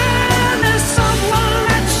show. When there's someone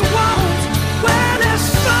that you want, when there's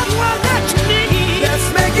someone that you need, let's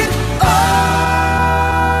make it all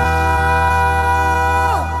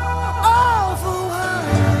for one.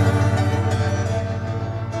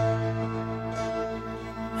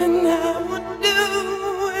 And I would do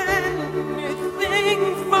anything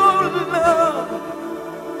for love.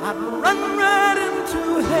 I'd run right into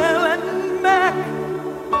hell and back.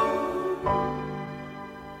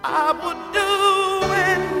 I would do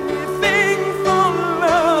anything for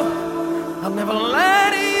love. I'll never lie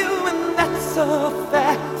to you, and that's a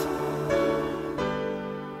fact.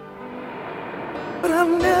 But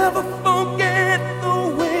I'll never forget the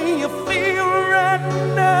way you feel right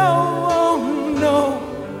now. Oh no,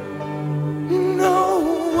 no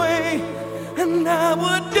way. And I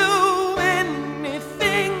would do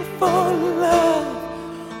anything for love,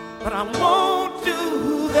 but I won't do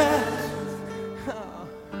that.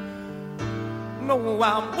 No,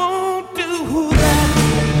 I won't do that.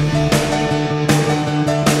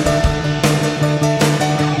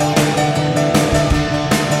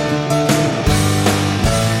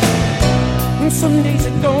 And some days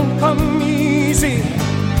it don't come easy,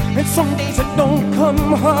 and some days it don't come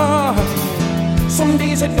hard. Some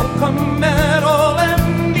days it don't come at all,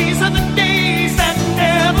 and these are the days that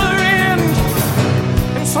never end.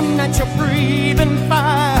 And Some nights you're breathing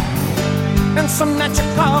fire, and some nights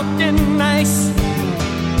you're caught in ice.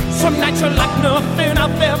 Some nights you're like nothing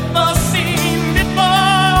I've ever seen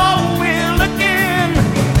before. Will again.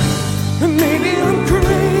 And maybe I'm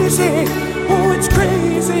crazy. Oh, it's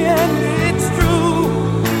crazy and it's true.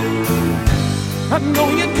 I know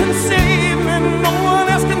you can save me. No one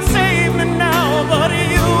else can save me now but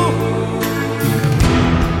you.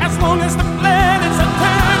 As long as the planets are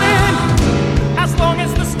turning, as long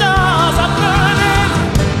as the stars are burning,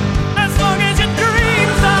 as long as your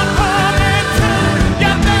dreams are coming true,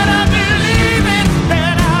 you better believe it,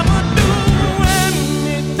 that I would do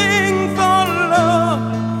anything for love.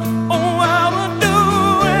 Oh, I would do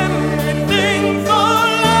anything for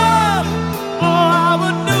love. Oh, I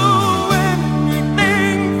would do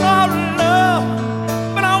anything for love.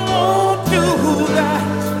 But I won't do that.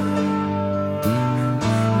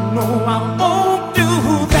 No, I won't do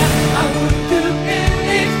that. I would do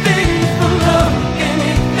anything for love,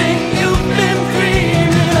 anything you've been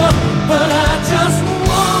dreaming of. But I just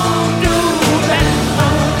won't do that. I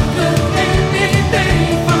would do anything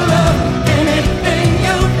for love, anything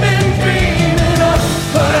you've been dreaming of.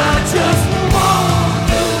 But I just won't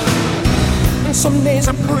do that. And some days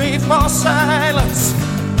I pray for silence,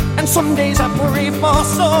 and some days I pray for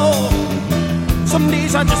soul. Some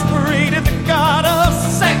days I just pray to the God of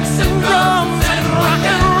sex and drums and rock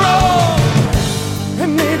and roll.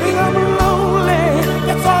 And maybe I'm lonely,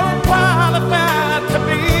 that's all I'm qualified to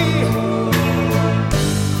be.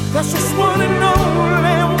 That's just one and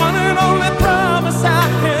only promise I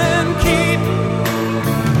can keep.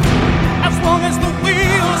 As long as the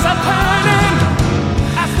wheels are turning,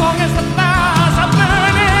 as long as the fires are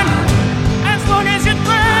burning, as long as your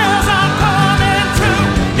prayers are coming true,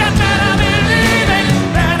 you better believe it,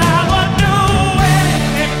 that I would do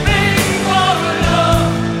anything for love.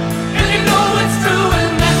 And you know it's true,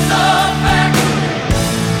 and that's a fact.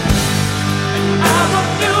 I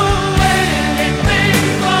would do anything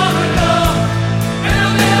for love, and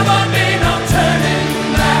there'll never be no turning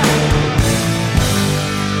back.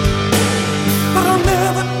 But I'll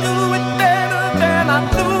never do it better than I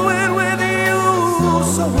do it with you.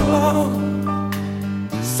 So long,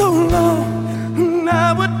 so long, and I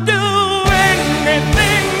would do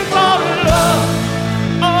anything for love.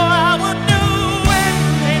 Oh, I would do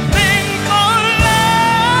anything for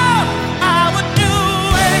love. I would do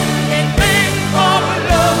anything for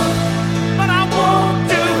love, but I won't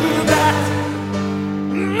do that.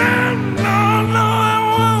 No, no, no, I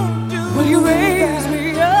won't do that. Will you raise me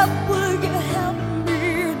up? Will you help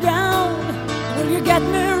me down? Will you get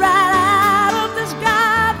me right out of this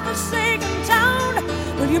godforsaken town?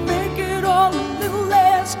 Will you make it all a little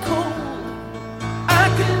less cold? I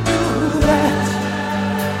can do that.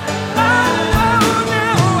 Oh, no,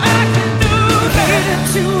 I can do that.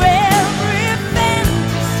 To every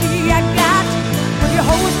fantasy I got, will you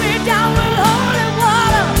hose me down with holy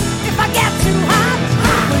water if I get too hot?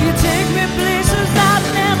 Will you take me places I've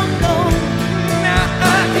never known? Now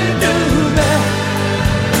I can do that.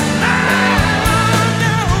 Oh,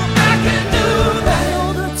 no, I can do I that. know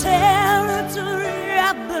the territory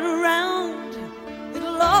I've been around.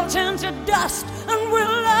 It'll all turn to dust and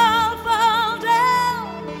we'll all fall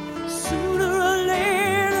down. Sooner or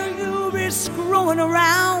later you'll be screwing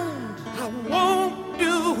around. I won't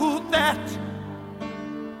do that.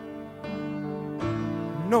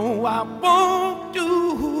 No, I won't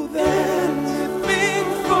do that.